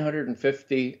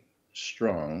 950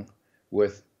 strong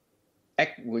with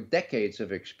decades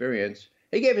of experience.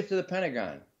 He gave it to the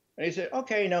Pentagon. And he said,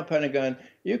 okay, now Pentagon,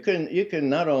 you can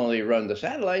not only run the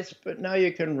satellites, but now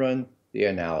you can run the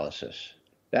analysis.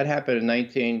 That happened in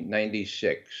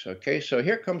 1996. Okay, so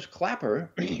here comes Clapper,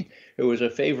 who was a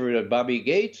favorite of Bobby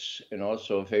Gates and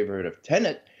also a favorite of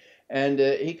Tenet. And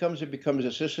he comes and becomes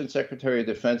Assistant Secretary of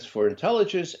Defense for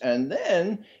Intelligence, and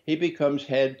then he becomes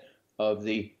head of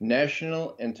the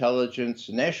National Intelligence,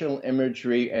 National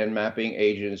Imagery and Mapping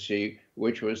Agency,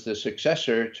 which was the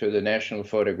successor to the National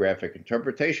Photographic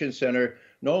Interpretation Center,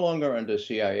 no longer under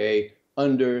CIA,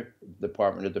 under the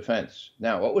Department of Defense.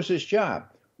 Now, what was his job?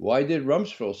 Why did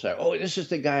Rumsfeld say, oh, this is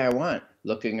the guy I want,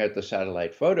 looking at the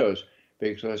satellite photos?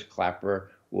 Because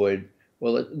Clapper would,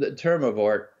 well, the term of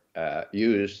art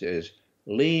used is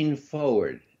lean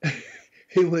forward.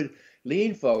 He would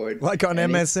lean forward. Like on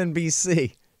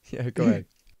MSNBC. Yeah, go ahead.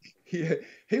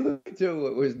 he would do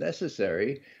what was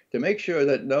necessary to make sure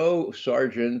that no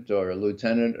sergeant or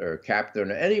lieutenant or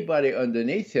captain or anybody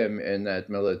underneath him in that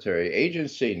military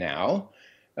agency now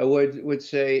would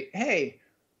say, hey,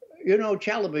 you know,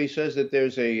 Chalabi says that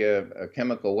there's a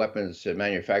chemical weapons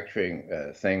manufacturing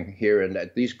thing here and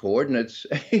at these coordinates.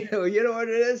 You know what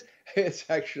it is? It's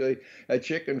actually a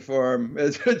chicken farm.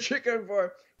 It's a chicken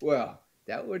farm. Well,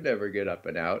 that would never get up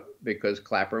and out because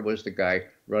Clapper was the guy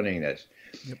running this.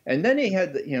 Yep. And then he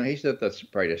had, he's not the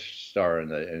brightest star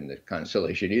in the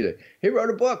constellation either. He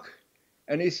wrote a book,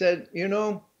 and he said,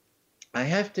 I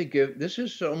have to give. This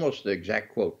is almost the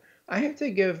exact quote. I have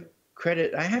to give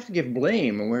credit. I have to give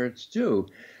blame where it's due.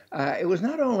 It was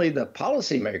not only the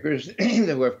policymakers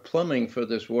that were plumbing for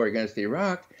this war against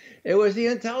Iraq. It was the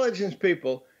intelligence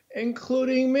people,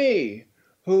 including me,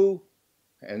 who,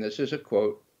 and this is a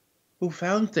quote, who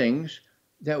found things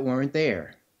that weren't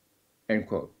there, end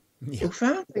quote. Yeah. Who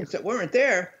found things that weren't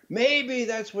there. Maybe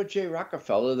that's what Jay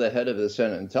Rockefeller, the head of the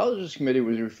Senate Intelligence Committee,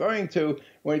 was referring to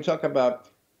when he talked about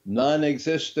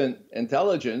non-existent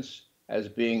intelligence as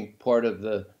being part of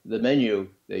the menu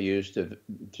they used to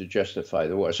justify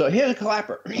the war. So here's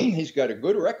Clapper. He's got a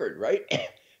good record, right?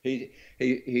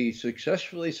 He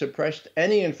successfully suppressed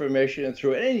any information and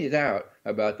threw any doubt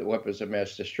about the weapons of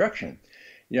mass destruction.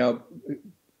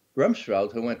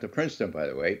 Rumsfeld, who went to Princeton, by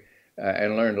the way,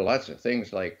 and learned lots of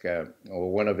things, like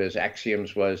one of his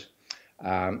axioms was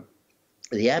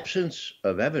the absence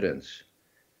of evidence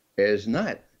is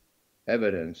not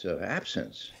evidence of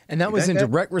absence. And that was in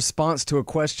direct response to a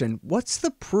question, what's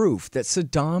the proof that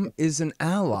Saddam is an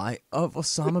ally of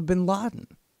Osama bin Laden?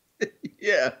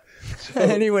 Yeah. So,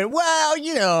 and he went,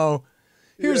 well,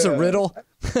 here's a riddle.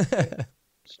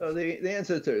 So the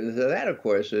answer to that, of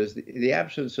course, is the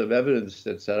absence of evidence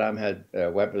that Saddam had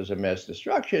weapons of mass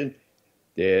destruction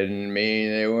didn't mean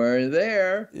they weren't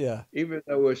there. Yeah. Even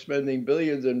though we're spending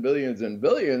billions and billions and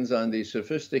billions on these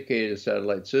sophisticated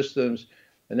satellite systems.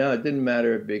 And now it didn't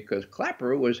matter because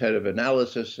Clapper was head of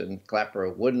analysis and Clapper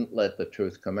wouldn't let the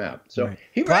truth come out. So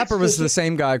right. Clapper was the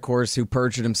same guy, of course, who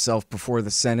perjured himself before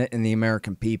the Senate and the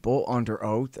American people under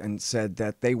oath and said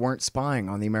that they weren't spying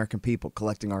on the American people,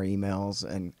 collecting our emails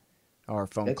and our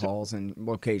phone calls and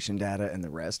location data and the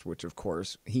rest, which, of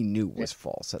course, he knew was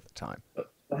false at the time.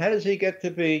 How does he get to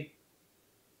be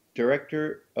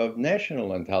director of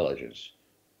national intelligence?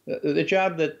 The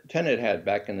job that Tenet had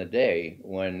back in the day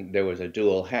when there was a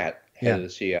dual hat, head of the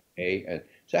CIA. And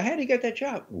so how did he get that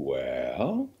job?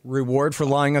 Well, reward for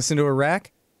lying us into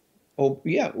Iraq? Oh,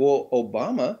 yeah. Well,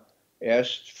 Obama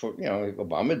asked for,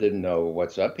 Obama didn't know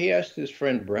what's up. He asked his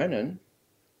friend Brennan,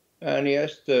 and he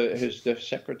asked his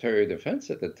Secretary of Defense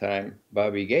at the time,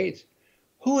 Bobby Gates,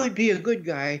 who would be a good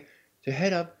guy to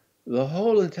head up the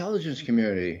whole intelligence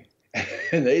community.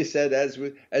 And they said,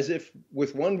 as if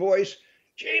with one voice,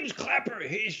 James Clapper,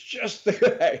 he's just the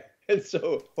guy. And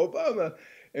so Obama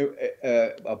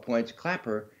appoints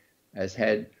Clapper as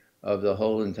head of the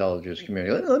whole intelligence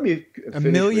community. Let me A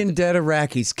million dead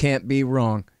Iraqis can't be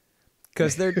wrong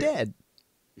because they're dead.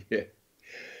 Yeah.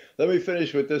 Let me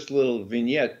finish with this little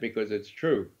vignette because it's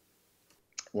true.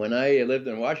 When I lived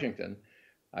in Washington,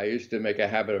 I used to make a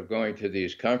habit of going to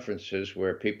these conferences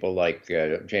where people like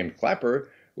James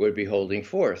Clapper would be holding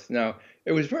forth. Now,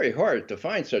 it was very hard to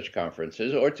find such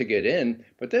conferences or to get in,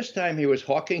 but this time he was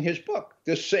hawking his book,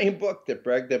 the same book that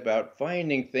bragged about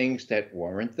finding things that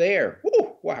weren't there.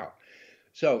 Woo, wow.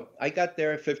 So I got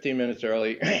there 15 minutes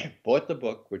early, bought the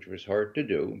book, which was hard to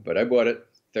do, but I bought it,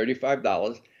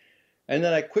 $35. And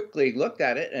then I quickly looked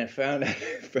at it and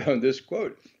found this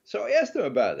quote. So I asked him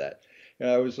about that. And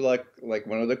I was like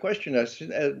one of the questions, I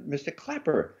said, Mr.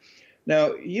 Clapper,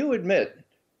 now you admit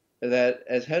that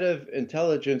as head of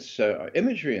intelligence,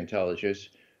 imagery intelligence,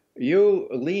 you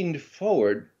leaned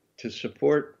forward to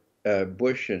support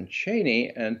Bush and Cheney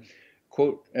and,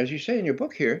 quote, as you say in your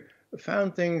book here,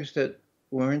 found things that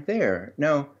weren't there.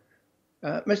 Now,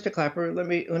 Mr. Clapper, let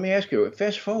me ask you,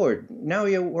 fast forward, now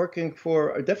you're working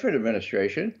for a different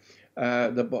administration,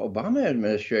 the Obama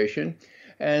administration,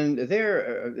 and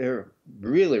they're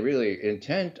really, really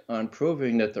intent on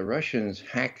proving that the Russians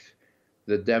hacked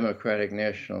the Democratic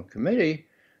National Committee,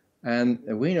 and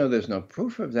we know there's no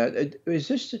proof of that. Is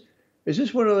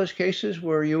this one of those cases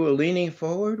where you were leaning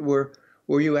forward, where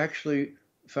you actually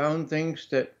found things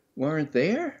that weren't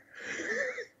there?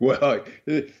 Well,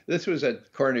 this was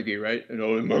at Carnegie, right?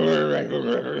 So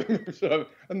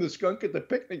I'm the skunk at the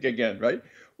picnic again, right?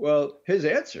 Well, his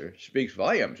answer speaks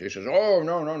volumes. He says, "Oh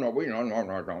no.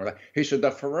 He said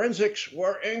the forensics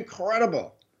were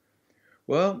incredible."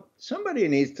 Well, somebody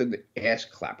needs to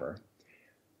ask Clapper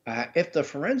if the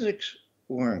forensics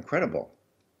were incredible.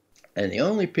 And the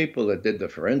only people that did the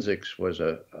forensics was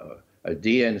a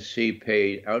DNC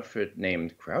paid outfit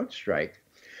named CrowdStrike.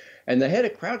 And the head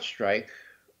of CrowdStrike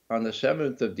on the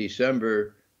 7th of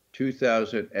December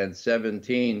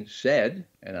 2017 said,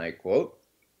 and I quote,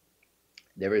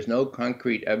 "There is no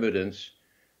concrete evidence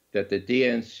that the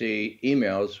DNC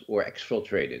emails were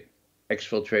exfiltrated."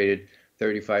 Exfiltrated,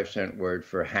 35-cent word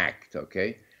for hacked,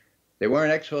 okay? They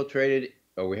weren't exfiltrated,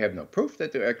 or we have no proof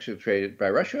that they're exfiltrated by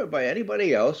Russia or by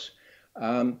anybody else.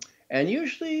 And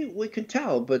usually we can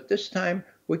tell, but this time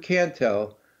we can't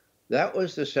tell. That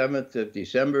was the 7th of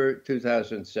December,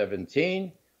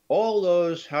 2017. All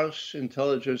those House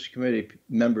Intelligence Committee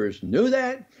members knew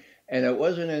that, and it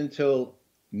wasn't until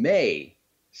May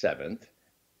 7th,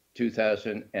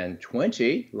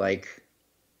 2020,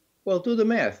 well, do the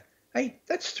math. Hey,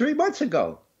 that's 3 months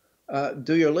ago.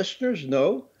 Do your listeners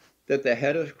know that the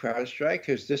head of CrowdStrike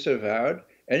has disavowed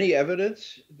any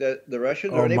evidence that the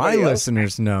Russians or anybody my else?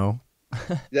 Listeners know.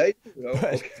 They know.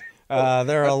 But, Okay.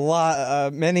 there are a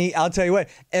lot, many. I'll tell you what,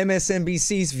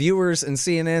 MSNBC's viewers and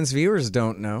CNN's viewers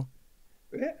don't know.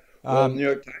 Yeah. Well, New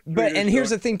York Times But and here's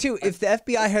the don't. thing too: if the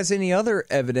FBI has any other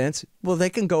evidence, well, they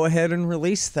can go ahead and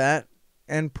release that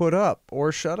and put up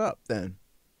or shut up then.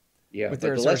 Yeah, With but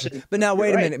their the assertion. lesson, But now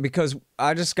wait a right. minute, because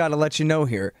I just got to let you know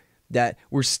here that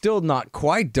we're still not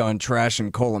quite done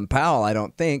trashing Colin Powell, I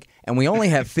don't think, and we only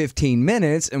have 15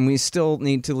 minutes, and we still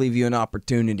need to leave you an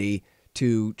opportunity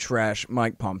to trash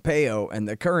Mike Pompeo and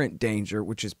the current danger,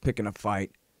 which is picking a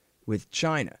fight with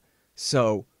China.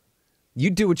 So you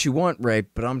do what you want, Ray,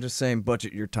 but I'm just saying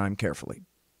budget your time carefully.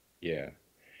 Yeah.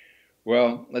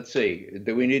 Well, let's see.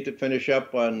 Do we need to finish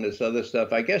up on this other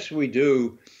stuff? I guess we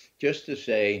do, just to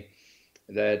say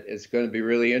that it's going to be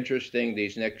really interesting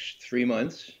these next 3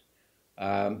 months.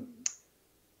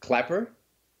 Clapper,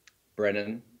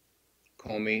 Brennan,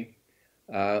 Comey,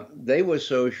 they were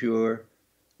so sure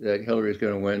that Hillary's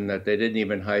going to win that they didn't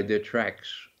even hide their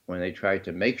tracks when they tried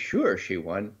to make sure she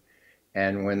won.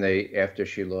 And when after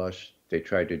she lost, they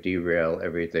tried to derail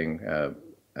everything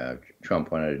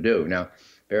Trump wanted to do. Now,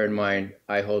 bear in mind,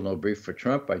 I hold no brief for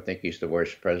Trump. I think he's the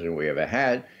worst president we ever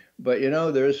had. But,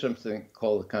 there is something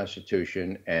called the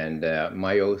Constitution, and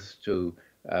my oath to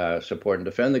support and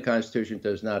defend the Constitution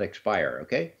does not expire,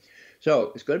 okay?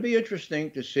 So it's going to be interesting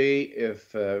to see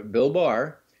if Bill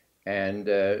Barr and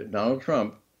Donald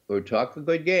Trump, who talk a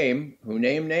good game, who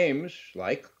name names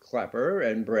like Clapper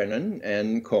and Brennan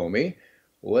and Comey,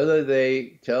 whether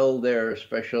they tell their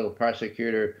special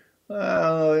prosecutor,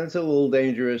 "Oh, it's a little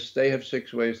dangerous. They have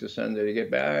 6 ways to send it to get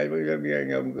back.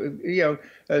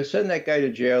 Send that guy to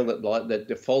jail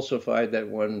that falsified that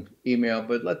one email,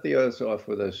 but let the others off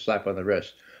with a slap on the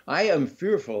wrist." I am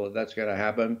fearful that that's going to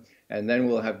happen, and then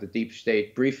we'll have the deep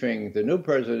state briefing the new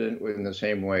president in the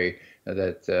same way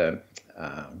that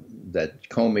that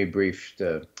Comey briefed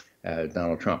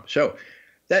Donald Trump. So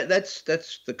that's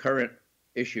the current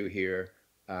issue here,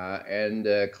 and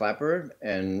Clapper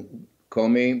and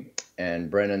Comey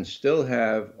and Brennan still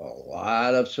have a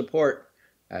lot of support,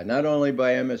 not only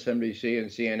by MSNBC and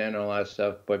CNN and all that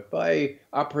stuff, but by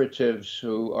operatives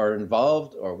who are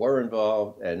involved or were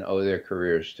involved and owe their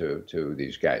careers to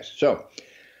these guys. So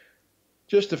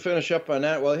just to finish up on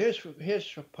that, well, here's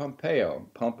Pompeo,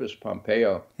 Pompous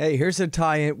Pompeo. Hey, here's a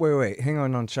tie-in. Wait, hang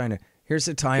on China. Here's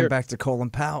a tie-in back to Colin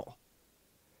Powell.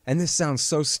 And this sounds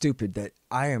so stupid that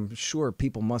I am sure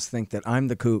people must think that I'm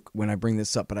the kook when I bring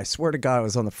this up, but I swear to God, it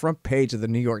was on the front page of the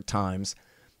New York Times.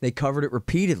 They covered it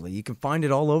repeatedly. You can find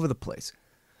it all over the place.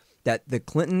 That the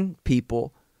Clinton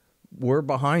people were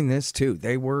behind this too.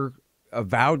 They were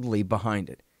avowedly behind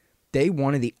it. They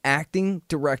wanted the acting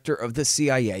director of the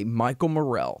CIA, Michael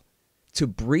Morrell, to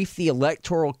brief the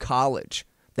Electoral College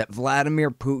that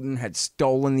Vladimir Putin had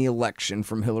stolen the election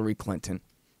from Hillary Clinton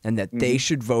and that they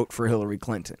should vote for Hillary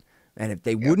Clinton. And if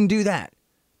they wouldn't do that,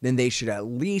 then they should at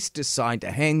least decide to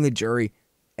hang the jury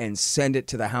and send it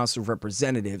to the House of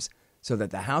Representatives so that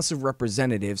the House of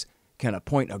Representatives can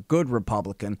appoint a good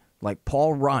Republican like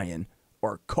Paul Ryan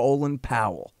or Colin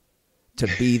Powell to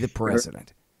be the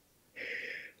president.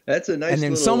 That's a nice. And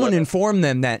then someone informed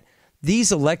them that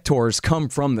these electors come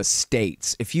from the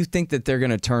states. If you think that they're going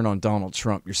to turn on Donald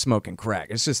Trump, you're smoking crack.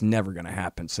 It's just never going to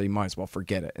happen, so you might as well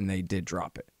forget it. And they did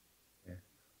drop it. Yeah.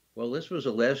 Well, this was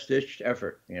a last-ditch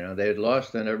effort. They had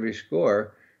lost on every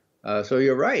score. So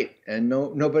you're right, and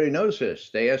nobody knows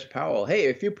this. They asked Powell, "Hey,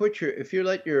 if you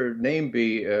let your name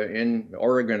be in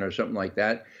Oregon or something like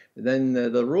that, then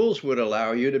the rules would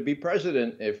allow you to be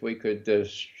president if we could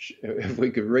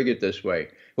rig it this way.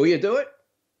 Will you do it?"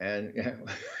 And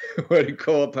what did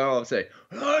Colin Powell say?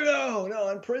 "Oh, no,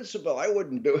 on principle, I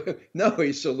wouldn't do it." No,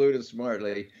 he saluted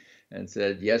smartly and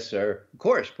said, yes, sir. Of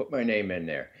course, put my name in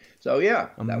there. So, yeah,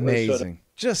 that was sort of Amazing.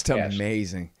 Just yes.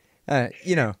 amazing.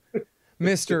 You know,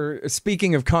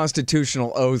 speaking of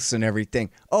constitutional oaths and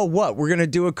everything. Oh, what? We're going to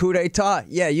do a coup d'etat?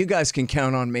 Yeah, you guys can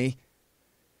count on me.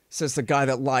 Says the guy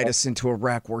that lied us into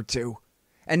Iraq War II.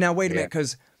 And now, wait a minute,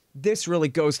 because this really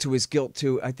goes to his guilt,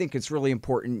 too. I think it's really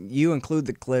important. You include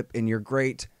the clip in your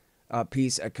great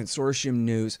piece at Consortium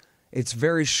News. It's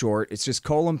very short. It's just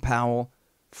Colin Powell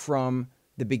from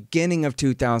the beginning of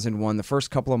 2001, the first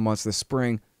couple of months, the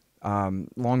spring,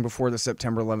 long before the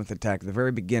September 11th attack, the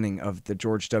very beginning of the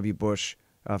George W. Bush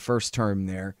first term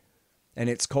there. And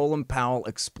it's Colin Powell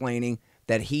explaining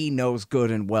that he knows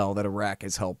good and well that Iraq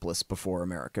is helpless before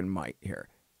American might here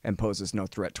and poses no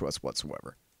threat to us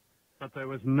whatsoever. But there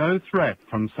was no threat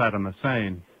from Saddam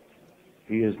Hussein.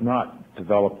 He has not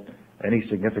developed any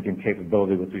significant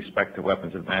capability with respect to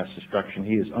weapons of mass destruction.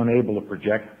 He is unable to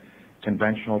project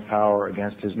conventional power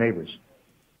against his neighbors.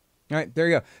 All right, there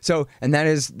you go. So, and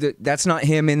that's not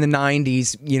him in the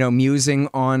 90s, musing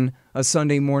on a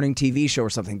Sunday morning TV show or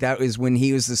something. That is when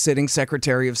he was the sitting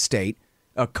Secretary of State,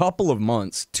 a couple of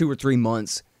months, 2 or 3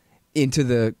 months into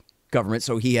the government.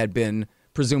 So he had been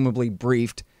presumably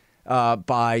briefed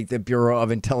by the Bureau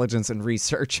of Intelligence and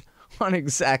Research on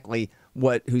exactly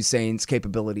what Hussein's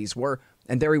capabilities were.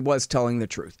 And there he was telling the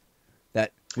truth,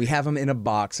 that we have him in a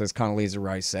box, as Condoleezza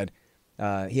Rice said.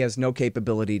 He has no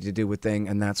capability to do a thing,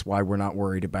 and that's why we're not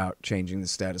worried about changing the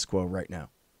status quo right now.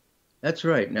 That's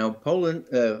right. Now, Colin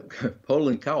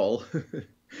Powell,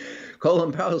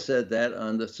 Colin Powell said that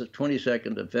on the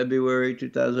 22nd of February,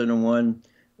 2001.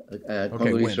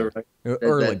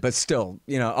 Early, but still,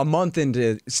 a month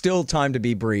into, still time to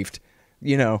be briefed.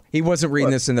 He wasn't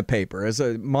reading this in the paper as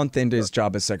a month into his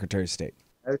job as Secretary of State.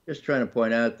 I was just trying to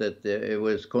point out that it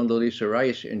was Condoleezza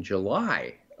Rice in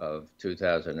July of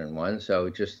 2001, so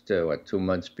just 2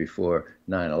 months before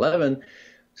 9/11.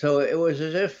 So it was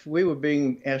as if we were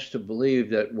being asked to believe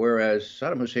that whereas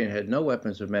Saddam Hussein had no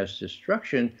weapons of mass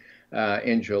destruction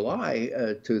in July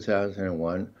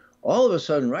 2001, all of a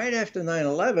sudden, right after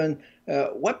 9/11,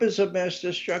 weapons of mass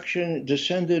destruction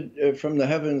descended from the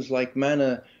heavens like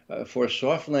manna for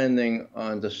soft landing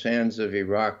on the sands of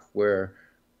Iraq, where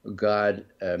God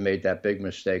made that big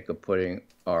mistake of putting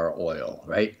our oil,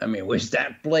 right? I mean, it was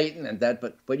that blatant and that,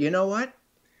 but you know what?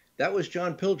 That was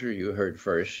John Pilger you heard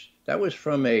first. That was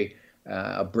from a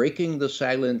Breaking the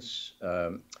Silence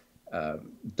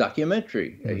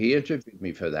documentary. He interviewed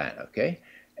me for that, okay?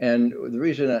 And the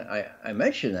reason I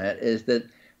mention that is that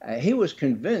he was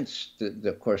convinced that,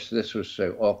 of course, this was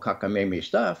all cockamamie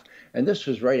stuff, and this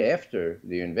was right after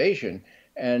the invasion.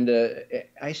 And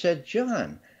I said,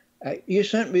 John, you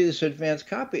sent me this advance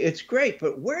copy. It's great,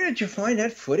 but where did you find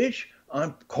that footage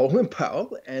on Colin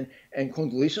Powell and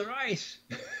Condoleezza Rice?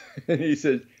 And he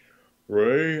said,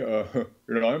 Ray,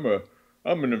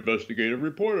 I'm an investigative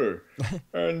reporter.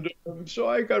 And so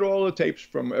I got all the tapes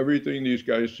from everything these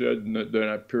guys said in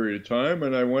that period of time.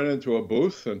 And I went into a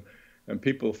booth and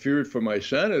people feared for my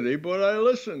sanity, but I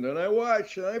listened and I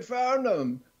watched and I found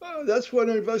them. Oh, that's what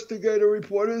investigative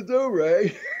reporters do,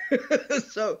 Ray.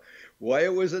 So why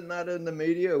was it not in the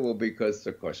media? Well, because,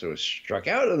 of course, it was struck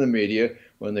out in the media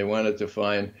when they wanted to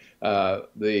find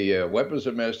the weapons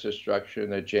of mass destruction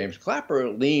that James Clapper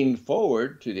leaned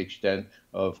forward to the extent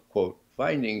of, quote,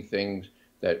 finding things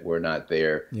that were not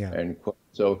there. Yeah. And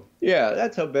so, yeah,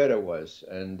 that's how bad it was.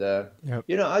 And,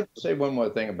 I'd say one more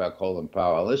thing about Colin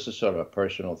Powell. This is sort of a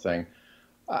personal thing.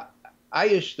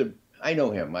 I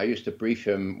know him. I used to brief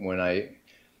him when I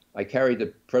carried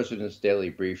the president's daily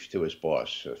briefs to his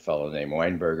boss, a fellow named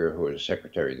Weinberger, who was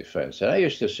Secretary of Defense. And I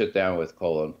used to sit down with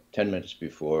Colin 10 minutes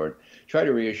before and try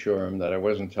to reassure him that I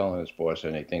wasn't telling his boss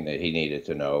anything that he needed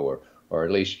to know, or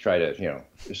at least try to,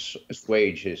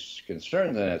 assuage his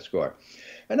concerns on that score.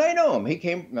 And I know him. He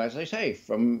came, as I say,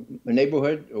 from a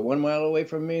neighborhood 1 mile away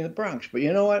from me in the Bronx. But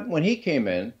you know what? When he came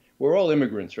in, we're all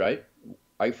immigrants, right?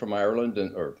 I from Ireland,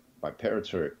 or my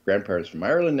parents or grandparents from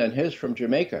Ireland, and his from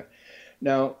Jamaica.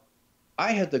 Now,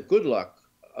 I had the good luck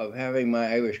of having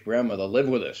my Irish grandmother live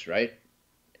with us, right?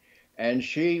 And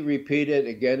she repeated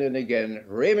again and again,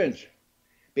 Raymond,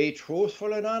 be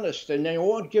truthful and honest, and they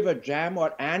won't give a damn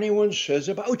what anyone says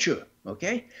about you,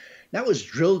 okay? That was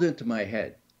drilled into my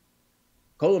head.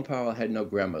 Colin Powell had no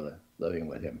grandmother living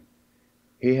with him.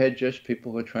 He had just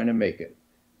people who were trying to make it,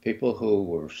 people who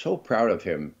were so proud of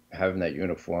him having that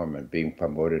uniform and being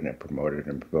promoted and promoted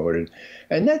and promoted.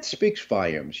 And that speaks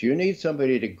volumes. You need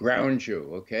somebody to ground you,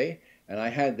 okay? And I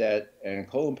had that, and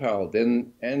Colin Powell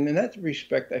didn't. And in that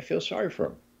respect, I feel sorry for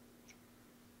him.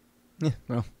 Yeah,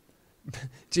 well,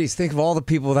 geez, think of all the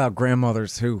people without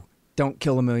grandmothers who don't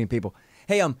kill a million people.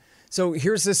 Hey, So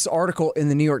here's this article in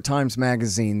the New York Times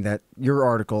Magazine that your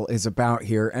article is about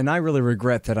here, and I really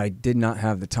regret that I did not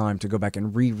have the time to go back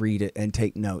and reread it and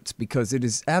take notes, because it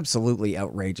is absolutely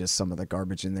outrageous, some of the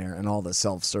garbage in there and all the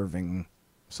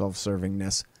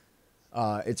self-servingness.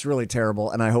 It's really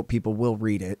terrible, and I hope people will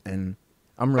read it, and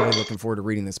I'm really looking forward to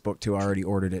reading this book, too. I already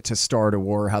ordered it, To Start a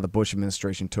War, How the Bush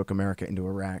Administration Took America into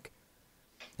Iraq.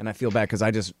 And I feel bad because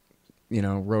I just,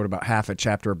 wrote about half a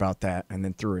chapter about that and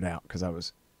then threw it out because I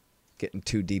was getting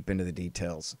too deep into the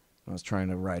details. I was trying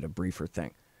to write a briefer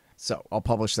thing. So I'll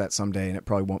publish that someday, and it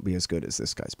probably won't be as good as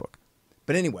this guy's book.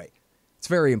 But anyway, it's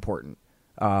very important.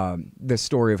 The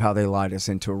story of how they lied us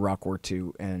into Iraq War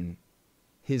II and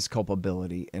his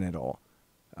culpability in it all.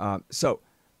 So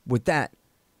with that,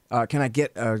 can I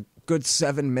get a good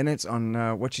 7 minutes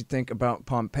on what you think about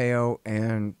Pompeo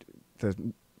and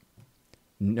the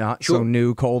not so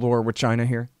new Cold War with China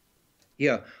here?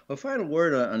 Yeah. A final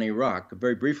word on Iraq, a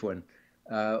very brief one.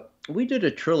 We did a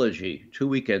trilogy 2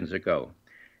 weekends ago.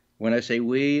 When I say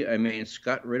we, I mean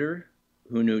Scott Ritter,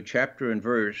 who knew chapter and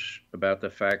verse about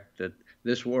the fact that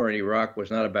this war in Iraq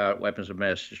was not about weapons of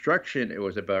mass destruction. It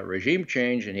was about regime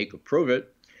change, and he could prove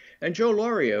it. And Joe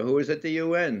Lauria, who was at the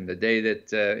UN the day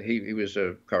that he was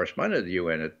a correspondent at the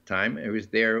UN at the time. He was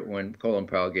there when Colin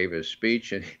Powell gave his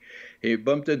speech, and he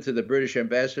bumped into the British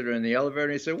ambassador in the elevator,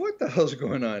 and he said, "What the hell's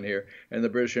going on here?" And the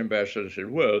British ambassador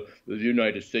said, "Well, the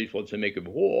United States wants to make a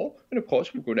war, and of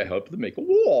course we're going to help them make a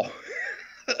war."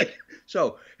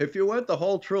 So if you want the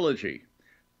whole trilogy,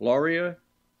 Lauria,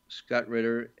 Scott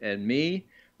Ritter, and me,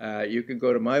 you can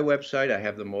go to my website. I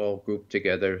have them all grouped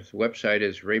together. The website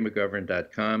is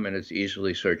raymcgovern.com, and it's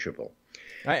easily searchable.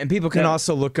 And people can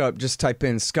also look up, just type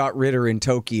in Scott Ritter in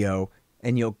Tokyo,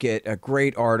 and you'll get a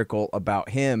great article about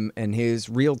him and his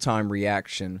real-time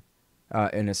reaction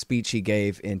in a speech he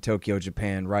gave in Tokyo,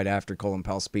 Japan, right after Colin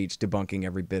Powell's speech, debunking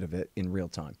every bit of it in real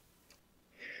time.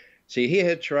 See, he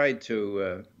had tried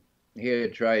to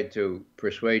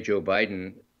persuade Joe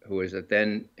Biden, who was the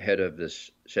then head of the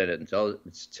Senate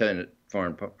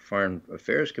Foreign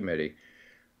Affairs Committee,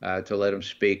 to let him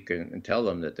speak and tell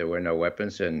them that there were no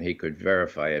weapons, and he could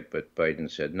verify it. But Biden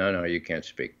said, no, you can't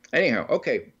speak. Anyhow,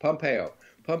 okay, Pompeo.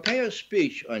 Pompeo's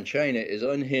speech on China is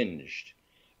unhinged.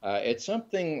 It's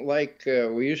something like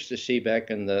we used to see back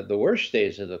in the worst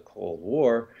days of the Cold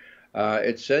War.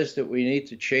 It says that we need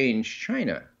to change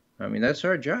China. I mean, that's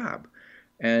our job.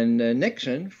 And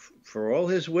Nixon, for all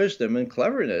his wisdom and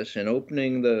cleverness in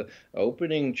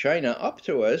opening China up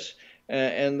to us,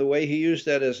 and the way he used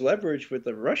that as leverage with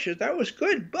the Russians, that was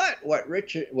good. But what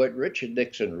Richard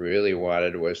Nixon really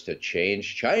wanted was to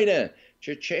change China,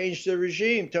 to change the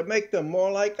regime, to make them more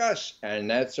like us. And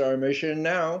that's our mission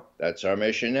now.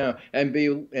 And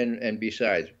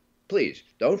besides, please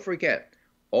don't forget,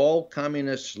 all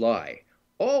communists lie.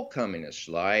 All communists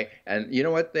lie, and you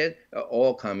know what?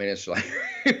 All communists lie.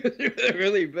 They're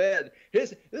really bad.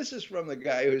 This is from the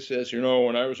guy who says,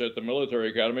 when I was at the military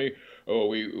academy,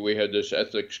 we had this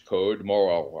ethics code,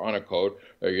 moral honor code.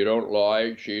 You don't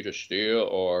lie, cheat, or steal,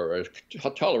 or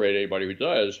tolerate anybody who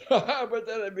does. But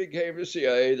then I became a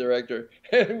CIA director,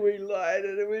 and we lied,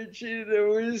 and we cheated,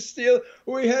 and we steal.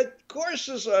 We had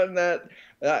courses on that.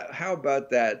 How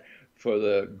about that for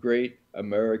the great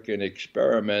American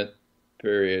experiment?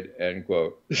 Period, end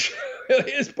quote.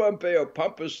 Here's Pompeo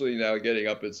pompously now getting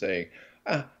up and saying,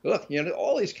 look,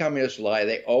 all these communists lie.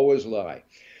 They always lie.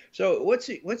 So what's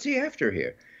he after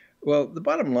here? Well, the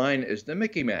bottom line is the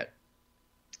Mickey Mat.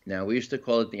 Now, we used to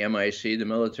call it the MIC, the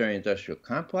Military Industrial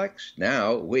Complex.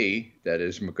 Now, that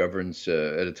is McGovern's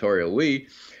editorial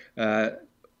the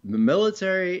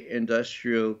Military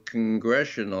Industrial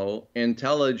Congressional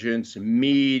Intelligence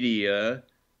Media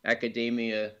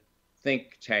Academia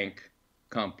Think Tank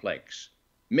Complex.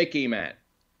 Mickey Mat.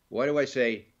 Why do I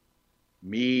say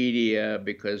media?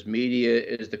 Because media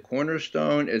is the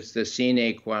cornerstone. It's the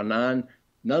sine qua non.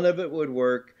 None of it would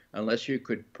work unless you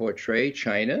could portray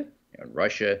China and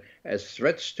Russia as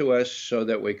threats to us so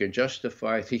that we can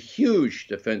justify the huge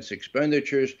defense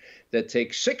expenditures that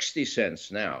take 60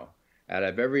 cents now out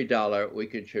of every dollar we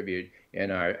contribute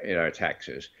in our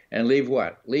taxes. And leave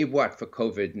what? Leave what for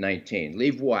COVID-19?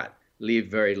 Leave what?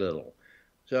 Leave very little.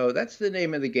 So that's the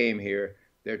name of the game here.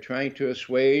 They're trying to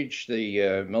assuage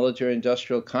the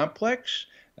military-industrial complex.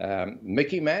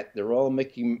 Mickey Mat, they're all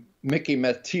Mickey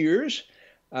Mateers.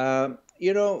 There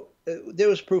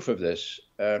was proof of this.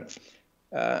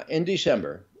 In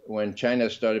December, when China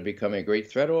started becoming a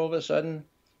great threat all of a sudden,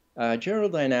 General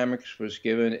Dynamics was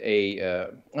given a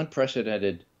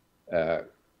unprecedented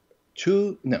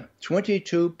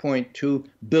 $22.2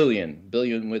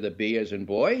 billion with a B as in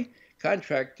boy,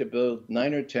 contract to build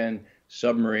 9 or 10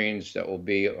 submarines that will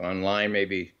be online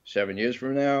maybe 7 years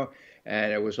from now.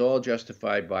 And it was all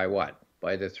justified by what?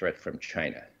 By the threat from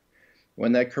China.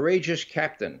 When that courageous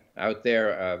captain out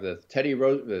there, the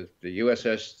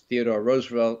USS Theodore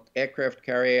Roosevelt aircraft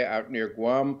carrier out near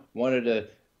Guam, wanted to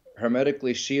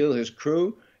hermetically seal his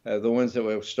crew, the ones that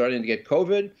were starting to get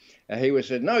COVID, he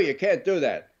said, no, you can't do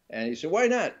that. And he said, why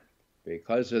not?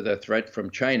 Because of the threat from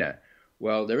China.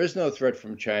 Well, there is no threat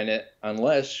from China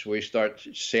unless we start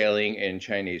sailing in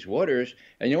Chinese waters.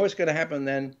 And you know what's going to happen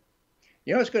then?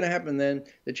 You know what's going to happen then?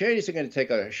 The Chinese are going to take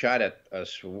a shot at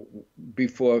us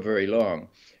before very long.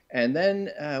 And then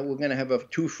we're going to have a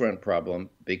two-front problem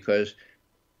because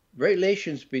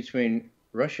relations between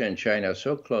Russia and China are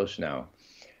so close now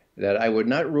that I would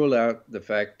not rule out the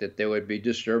fact that there would be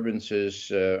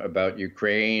disturbances about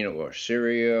Ukraine or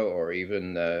Syria or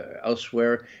even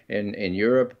elsewhere in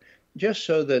Europe, just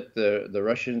so that the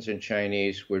Russians and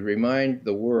Chinese would remind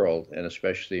the world, and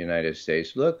especially the United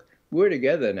States, look, we're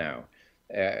together now.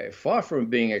 Far from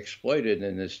being exploited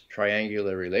in this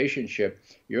triangular relationship,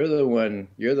 you're the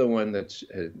one that's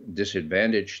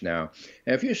disadvantaged now.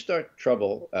 And if you start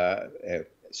trouble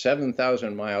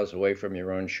 7,000 miles away from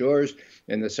your own shores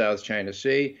in the South China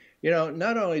Sea,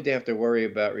 not only do you have to worry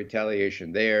about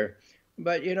retaliation there,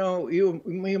 but you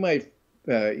might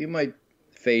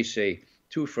face a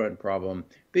two-front problem.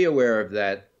 Be aware of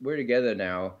that. We're together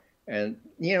now. And,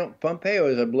 Pompeo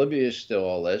is oblivious to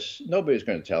all this. Nobody's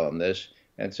going to tell him this.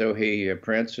 And so he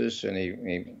prances, and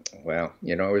it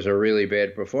was a really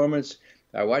bad performance.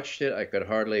 I watched it. I could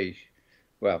hardly,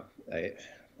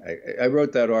 I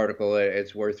wrote that article.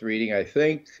 It's worth reading, I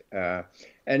think. And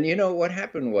what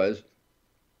happened was,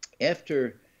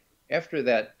 after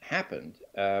that happened,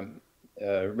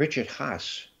 Richard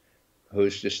Haas,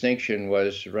 whose distinction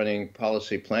was running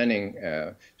policy planning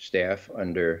staff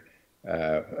under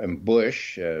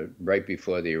Bush right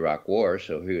before the Iraq War,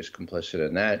 so he was complicit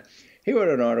in that. He wrote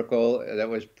an article that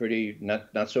was pretty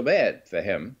not so bad for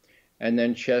him. And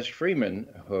then Ches Freeman,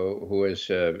 who was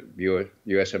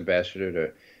U.S.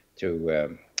 ambassador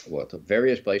to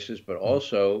various places, but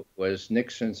also was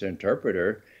Nixon's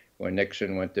interpreter when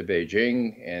Nixon went to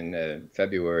Beijing in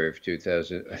February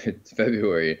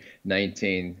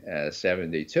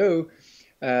 1972.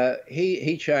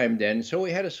 He chimed in. So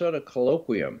we had a sort of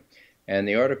colloquium. And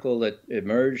the article that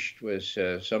emerged was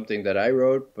something that I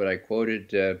wrote, but I quoted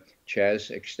Chaz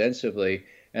extensively,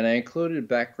 and I included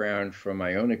background from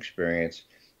my own experience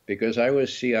because I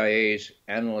was CIA's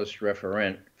analyst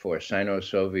referent for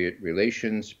Sino-Soviet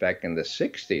relations back in the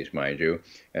 60s, mind you,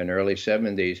 and early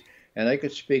 70s, and I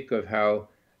could speak of how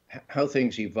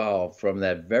things evolved from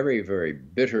that very, very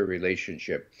bitter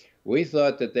relationship. We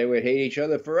thought that they would hate each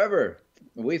other forever.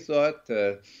 We thought,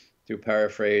 to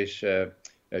paraphrase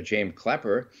James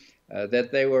Clapper,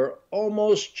 that they were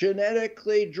almost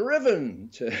genetically driven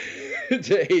to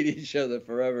hate each other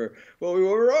forever. Well, we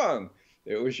were wrong.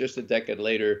 It was just a decade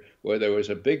later where there was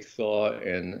a big thaw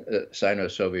in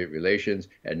Sino-Soviet relations,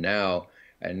 and now,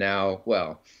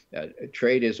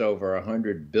 trade is over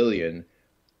 100 billion,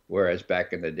 whereas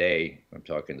back in the day, I'm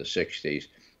talking the 60s,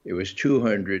 it was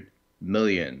 200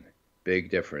 million. Big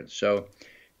difference. So,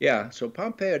 so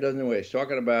Pompeo doesn't know what he's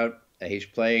talking about. He's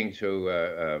playing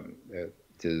to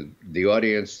the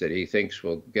audience that he thinks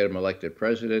will get him elected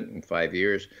president in 5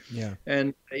 years. Yeah.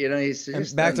 And,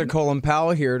 he's back to Colin Powell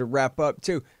here to wrap up,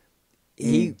 too.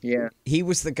 He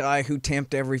was the guy who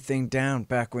tamped everything down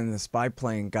back when the spy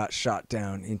plane got shot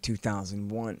down in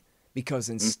 2001. Because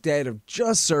instead of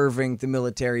just serving the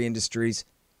military industries,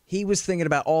 he was thinking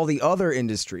about all the other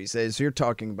industries, as you're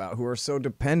talking about, who are so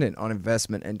dependent on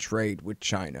investment and trade with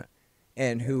China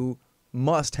and who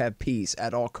must have peace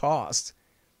at all costs.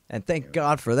 And thank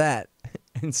God for that.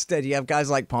 Instead, you have guys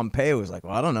like Pompeo who's like,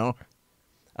 well, I don't know.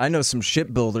 I know some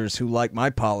shipbuilders who like my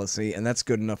policy, and that's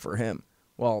good enough for him.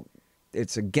 Well,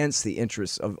 it's against the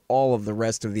interests of all of the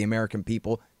rest of the American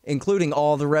people, including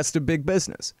all the rest of big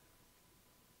business.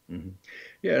 Mm-hmm.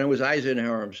 Yeah, and it was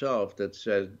Eisenhower himself that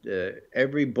said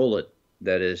every bullet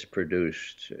that is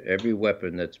produced, every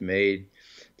weapon that's made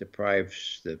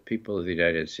deprives the people of the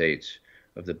United States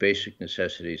of the basic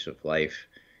necessities of life.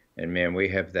 And man, we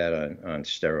have that on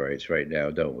steroids right now,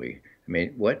 don't we? I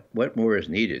mean, what more is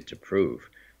needed to prove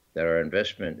that our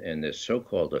investment in this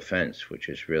so-called offense, which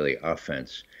is really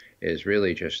offense, is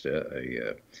really just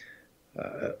a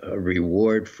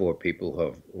reward for people who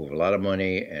have a lot of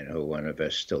money and who want to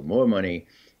invest still more money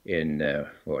in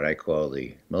what I call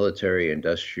the military,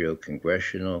 industrial,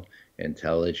 congressional,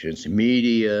 intelligence,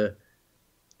 media,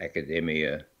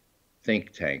 academia,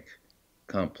 think tank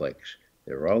complex.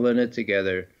 They're all in it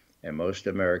together, And most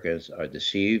Americans are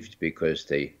deceived because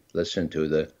they listen to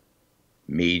the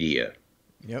media.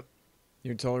 Yep.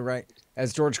 You're totally right.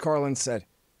 As George Carlin said,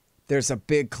 there's a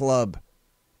big club.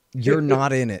 You're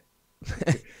not in it.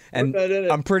 And not in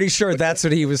it. I'm pretty sure that's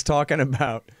what he was talking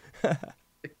about.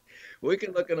 We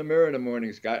can look in the mirror in the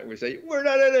morning, Scott, and we say, we're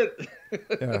not in it.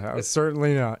 Yeah,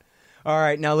 certainly not. All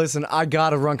right, now listen, I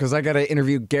got to run because I got to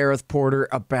interview Gareth Porter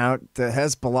about the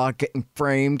Hezbollah getting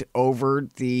framed over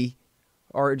the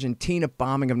Argentina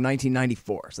bombing of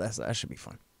 1994. So that should be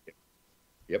fun.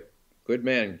 Yep. Good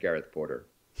man, Gareth Porter.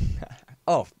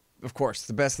 Oh, of course,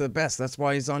 the best of the best. That's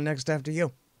why he's on next after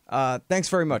you. Thanks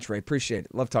very much, Ray. Appreciate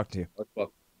it. Love talking to you.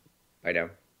 Well, I know.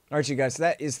 All right, you guys,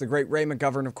 that is the great Ray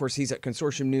McGovern. Of course, he's at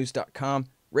consortiumnews.com,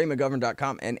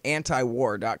 raymcgovern.com, and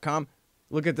antiwar.com.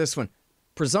 Look at this one.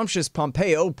 Presumptuous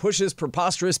Pompeo pushes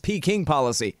preposterous Peking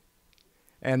policy.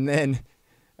 And then,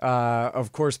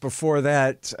 of course, before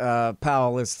that,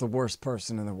 Powell is the worst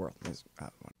person in the world.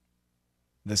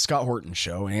 The Scott Horton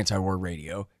Show, Anti-War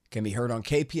Radio, can be heard on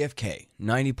KPFK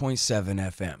 90.7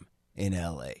 FM in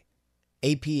LA,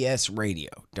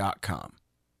 APSradio.com,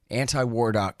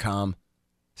 antiwar.com,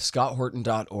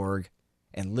 scotthorton.org,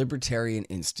 and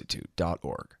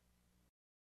libertarianinstitute.org.